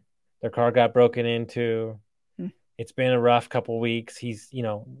baby. Their car got broken into. Hmm. It's been a rough couple weeks. He's,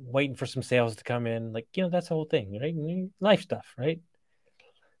 waiting for some sales to come in. Like, that's the whole thing, right? Life stuff, right?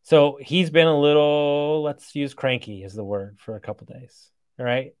 So he's been a little, let's use cranky as the word for a couple days. All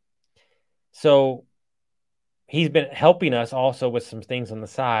right. So he's been helping us also with some things on the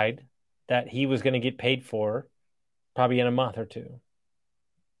side that he was going to get paid for probably in a month or two.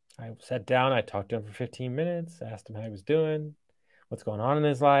 I sat down, I talked to him for 15 minutes, asked him how he was doing, what's going on in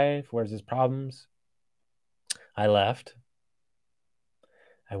his life, where's his problems. I left.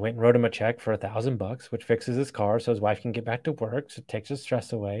 I went and wrote him a check for $1,000, which fixes his car so his wife can get back to work, so it takes his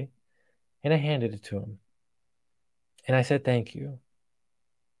stress away. And I handed it to him. And I said, thank you.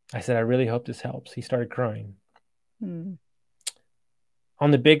 I said, I really hope this helps. He started crying. Hmm.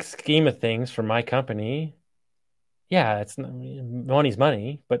 On the big scheme of things for my company, yeah, it's not, money's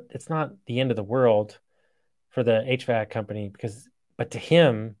money, but it's not the end of the world for the HVAC company but to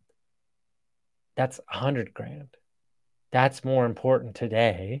him, that's 100 grand. That's more important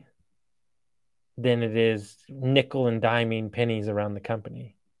today than it is nickel and diming pennies around the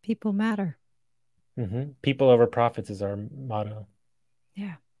company. People matter. Mm-hmm. People over profits is our motto.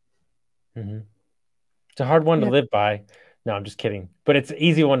 Yeah. Mm-hmm. It's a hard one to Yeah. live by. No, I'm just kidding. But it's an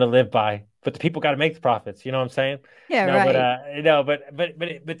easy one to live by. But the people got to make the profits. You know what I'm saying? Yeah. No, but Right. no,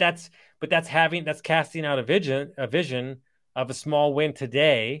 but that's that's casting out a vision of a small win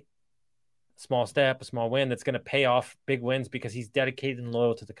today, small step, a small win that's going to pay off big wins because he's dedicated and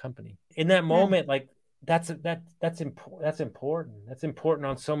loyal to the company. In that Yeah. moment, like that's important. That's important. That's important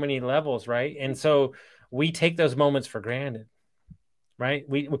on so many levels, right? And so we take those moments for granted, right?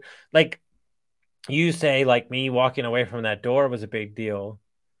 Like you say, like me walking away from that door was a big deal,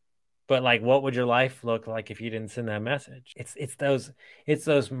 but like what would your life look like if you didn't send that message? It's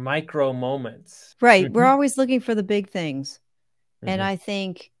those micro moments. Right. We're Mm-hmm. always looking for the big things. And Mm-hmm. I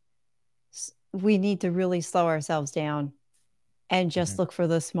think we need to really slow ourselves down and Mm-hmm. just look for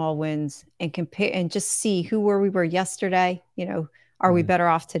those small wins and compare and just see who were we were yesterday. Are we Mm-hmm. better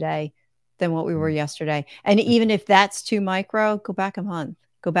off today than what we were Mm-hmm. yesterday? And even if that's too micro, go back a month,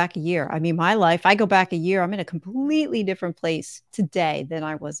 go back a year. I mean, my life, I go back a year, I'm in a completely different place today than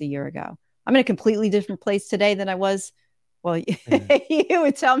I was a year ago. I'm in a completely different place today than I was. Well, Mm-hmm. you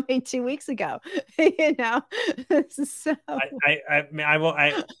would tell me 2 weeks ago, you know. So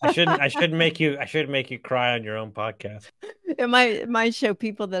I shouldn't make you cry on your own podcast. it might show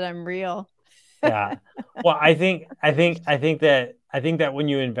people that I'm real. Yeah. Well, I think that when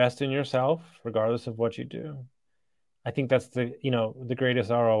you invest in yourself, regardless of what you do, I think that's the greatest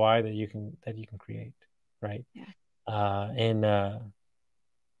ROI that you can create, right? Yeah. And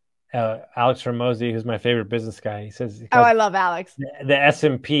Alex Ramosi, who's my favorite business guy, he Oh, calls I it love Alex. the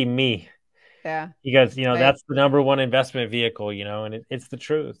S&P me. Yeah. He goes, Right. that's the number one investment vehicle, and it's the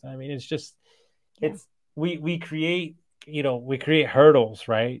truth. I mean, it's just Yeah. it's we create hurdles,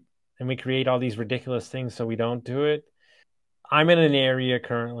 right? And we create all these ridiculous things so we don't do it. I'm in an area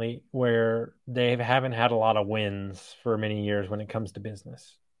currently where they haven't had a lot of wins for many years when it comes to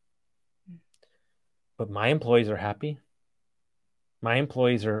business. But my employees are happy. My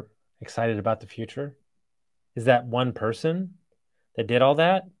employees are excited about the future. Is that one person that did all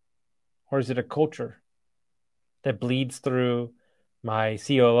that? Or is it a culture that bleeds through my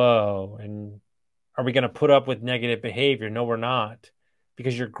COO? And are we going to put up with negative behavior? No, we're not,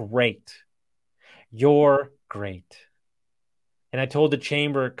 because you're great. You're great. And I told the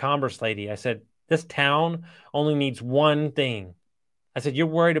Chamber of Commerce lady, I said, this town only needs one thing. I said, you're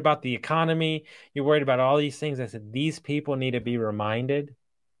worried about the economy. You're worried about all these things. I said, these people need to be reminded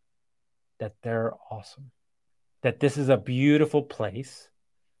that they're awesome, that this is a beautiful place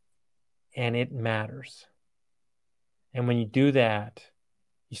and it matters. And when you do that,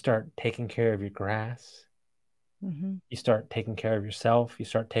 you start taking care of your grass. Mm-hmm. You start taking care of yourself. You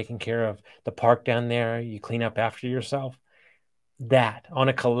start taking care of the park down there. You clean up after yourself. That on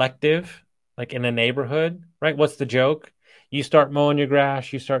a collective, like in a neighborhood, right? What's the joke? You start mowing your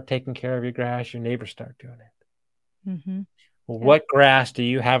grass, you start taking care of your grass, your neighbors start doing it. Mm-hmm. What grass do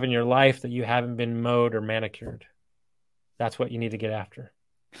you have in your life that you haven't been mowed or manicured? That's what you need to get after.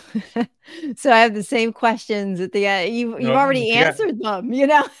 So I have the same questions at the end. You've What already you got? answered them,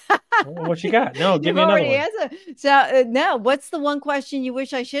 What you got? No, give You've me another already one. answered. So no, what's the one question you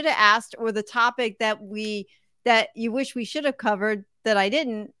wish I should have asked, or the topic that you wish we should have covered that I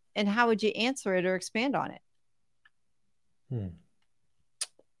didn't, and how would you answer it or expand on it?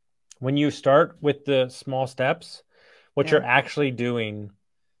 When you start with the small steps, what Yeah. you're actually doing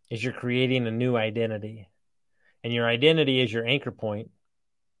is you're creating a new identity. And your identity is your anchor point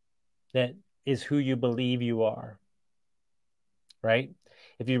that is who you believe you are. Right?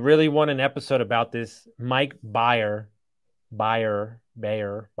 If you really want an episode about this, Mike Bayer, Bayer,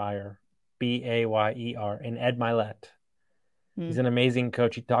 and Ed Milet. He's an amazing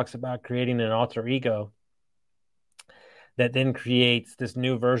coach. He talks about creating an alter ego that then creates this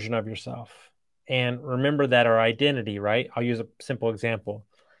new version of yourself. And remember that our identity, right? I'll use a simple example.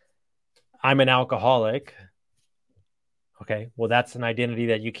 I'm an alcoholic. Okay, well, that's an identity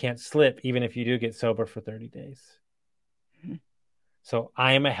that you can't slip even if you do get sober for 30 days. Mm-hmm. So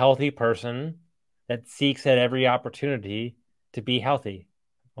I am a healthy person that seeks at every opportunity to be healthy.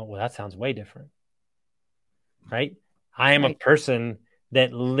 Oh, well, that sounds way different, right? I am a person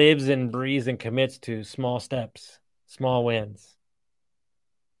that lives and breathes and commits to small steps, small wins.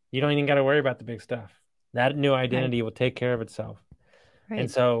 You don't even got to worry about the big stuff. That new identity will take care of itself. Right.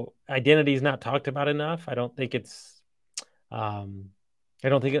 And so identity is not talked about enough. I don't think a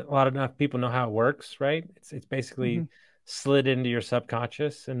lot of enough people know how it works, right? It's basically slid into your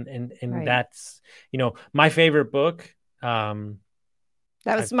subconscious, and that's, my favorite book.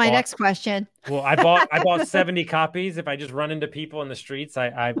 That was my next question. Well, I bought 70 copies. If I just run into people in the streets,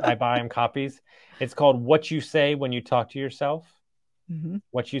 I buy them copies. It's called What You Say When You Talk to Yourself. Mm-hmm.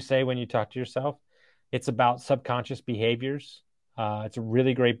 What You Say When You Talk to Yourself. It's about subconscious behaviors. It's a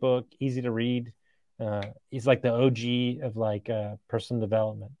really great book, easy to read. He's like the OG of personal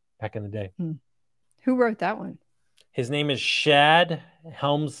development back in the day. Who wrote that one? His name is Shad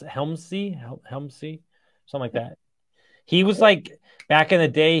Helmsy, something like that. He was back in the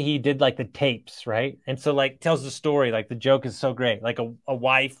day, he did the tapes, right? And so tells the story, the joke is so great. A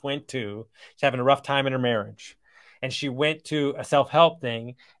wife she's having a rough time in her marriage, and she went to a self-help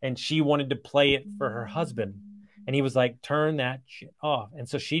thing, and she wanted to play it for her husband. And he was like, turn that shit off. And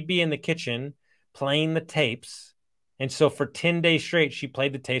so she'd be in the kitchen playing the tapes. And so for 10 days straight, she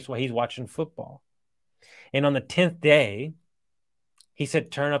played the tapes while he's watching football. And on the 10th day, he said,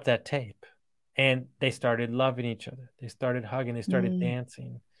 turn up that tape. And they started loving each other. They started hugging. They started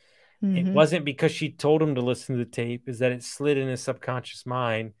dancing. Mm-hmm. It wasn't because she told him to listen to the tape, is that it slid in his subconscious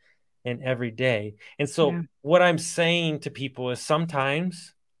mind and every day. And so what I'm saying to people is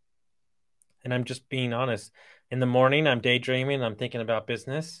sometimes, and I'm just being honest, in the morning, I'm daydreaming, I'm thinking about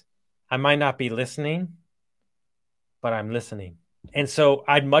business. I might not be listening, but I'm listening. And so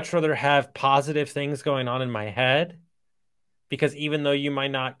I'd much rather have positive things going on in my head, because even though you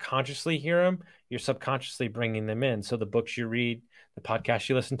might not consciously hear them, you're subconsciously bringing them in. So the books you read, the podcasts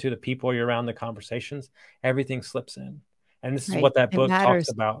you listen to, the people you're around, the conversations, everything slips in. And this is what that book talks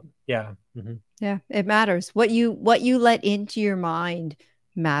about. Yeah. Mm-hmm. Yeah, it matters. What you let into your mind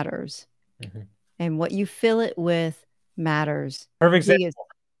matters. Mm-hmm. And what you fill it with matters. Perfect example.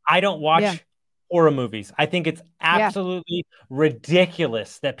 I don't watch horror movies. I think it's absolutely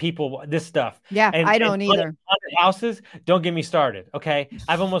ridiculous that people, this stuff. Yeah, I don't either. Haunted houses, don't get me started, okay?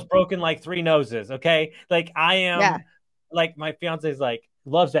 I've almost broken 3 noses, okay? I am, my fiance is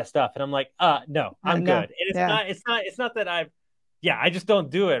loves that stuff. And I'm like, no, I'm good. And it's not that I just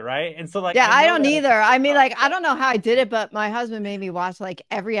don't do it, right? And so I don't either. I mean, I don't know how I did it, but my husband made me watch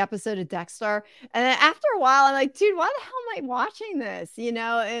every episode of Dexter. And then after a while, I'm like, dude, why the hell am I watching this?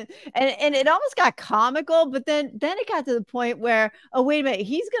 And it almost got comical, but then it got to the point where, oh, wait a minute,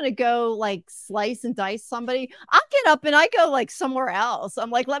 he's gonna go slice and dice somebody. I'll get up and I go somewhere else.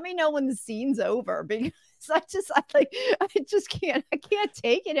 I'm like, let me know when the scene's over, because I can't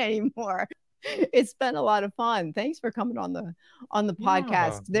take it anymore. It's been a lot of fun. Thanks for coming on the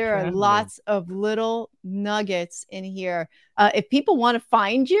podcast. There are lots of little nuggets in here. If people want to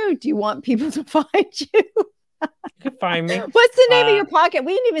find you, do you want people to find you? You can find me. What's the name of your podcast?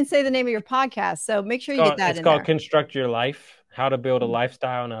 We didn't even say the name of your podcast, so make sure you get that. It's called Construct Your Life: How to Build a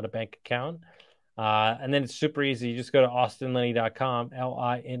Lifestyle, Not a Bank Account. And then it's super easy. You just go to austinlinney.com,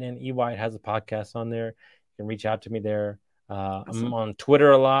 Linney. It has a podcast on there. You can reach out to me there. Awesome. I'm on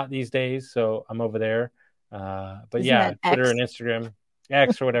Twitter a lot these days, so I'm over there. But Twitter and Instagram,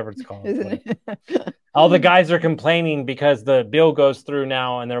 X or whatever it's called. All the guys are complaining because the bill goes through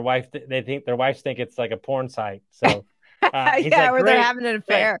now, and their wives think it's like a porn site. So He's Yeah, like, where they're great. having an Right.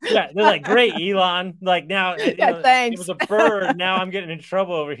 affair. Yeah. They're like, great, Elon. Like now, Yeah, it thanks. was a bird. Now I'm getting in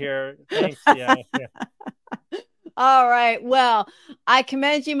trouble over here. Thanks. Yeah. Yeah. All right. Well, I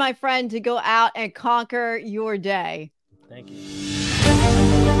commend you, my friend, to go out and conquer your day. Thank you.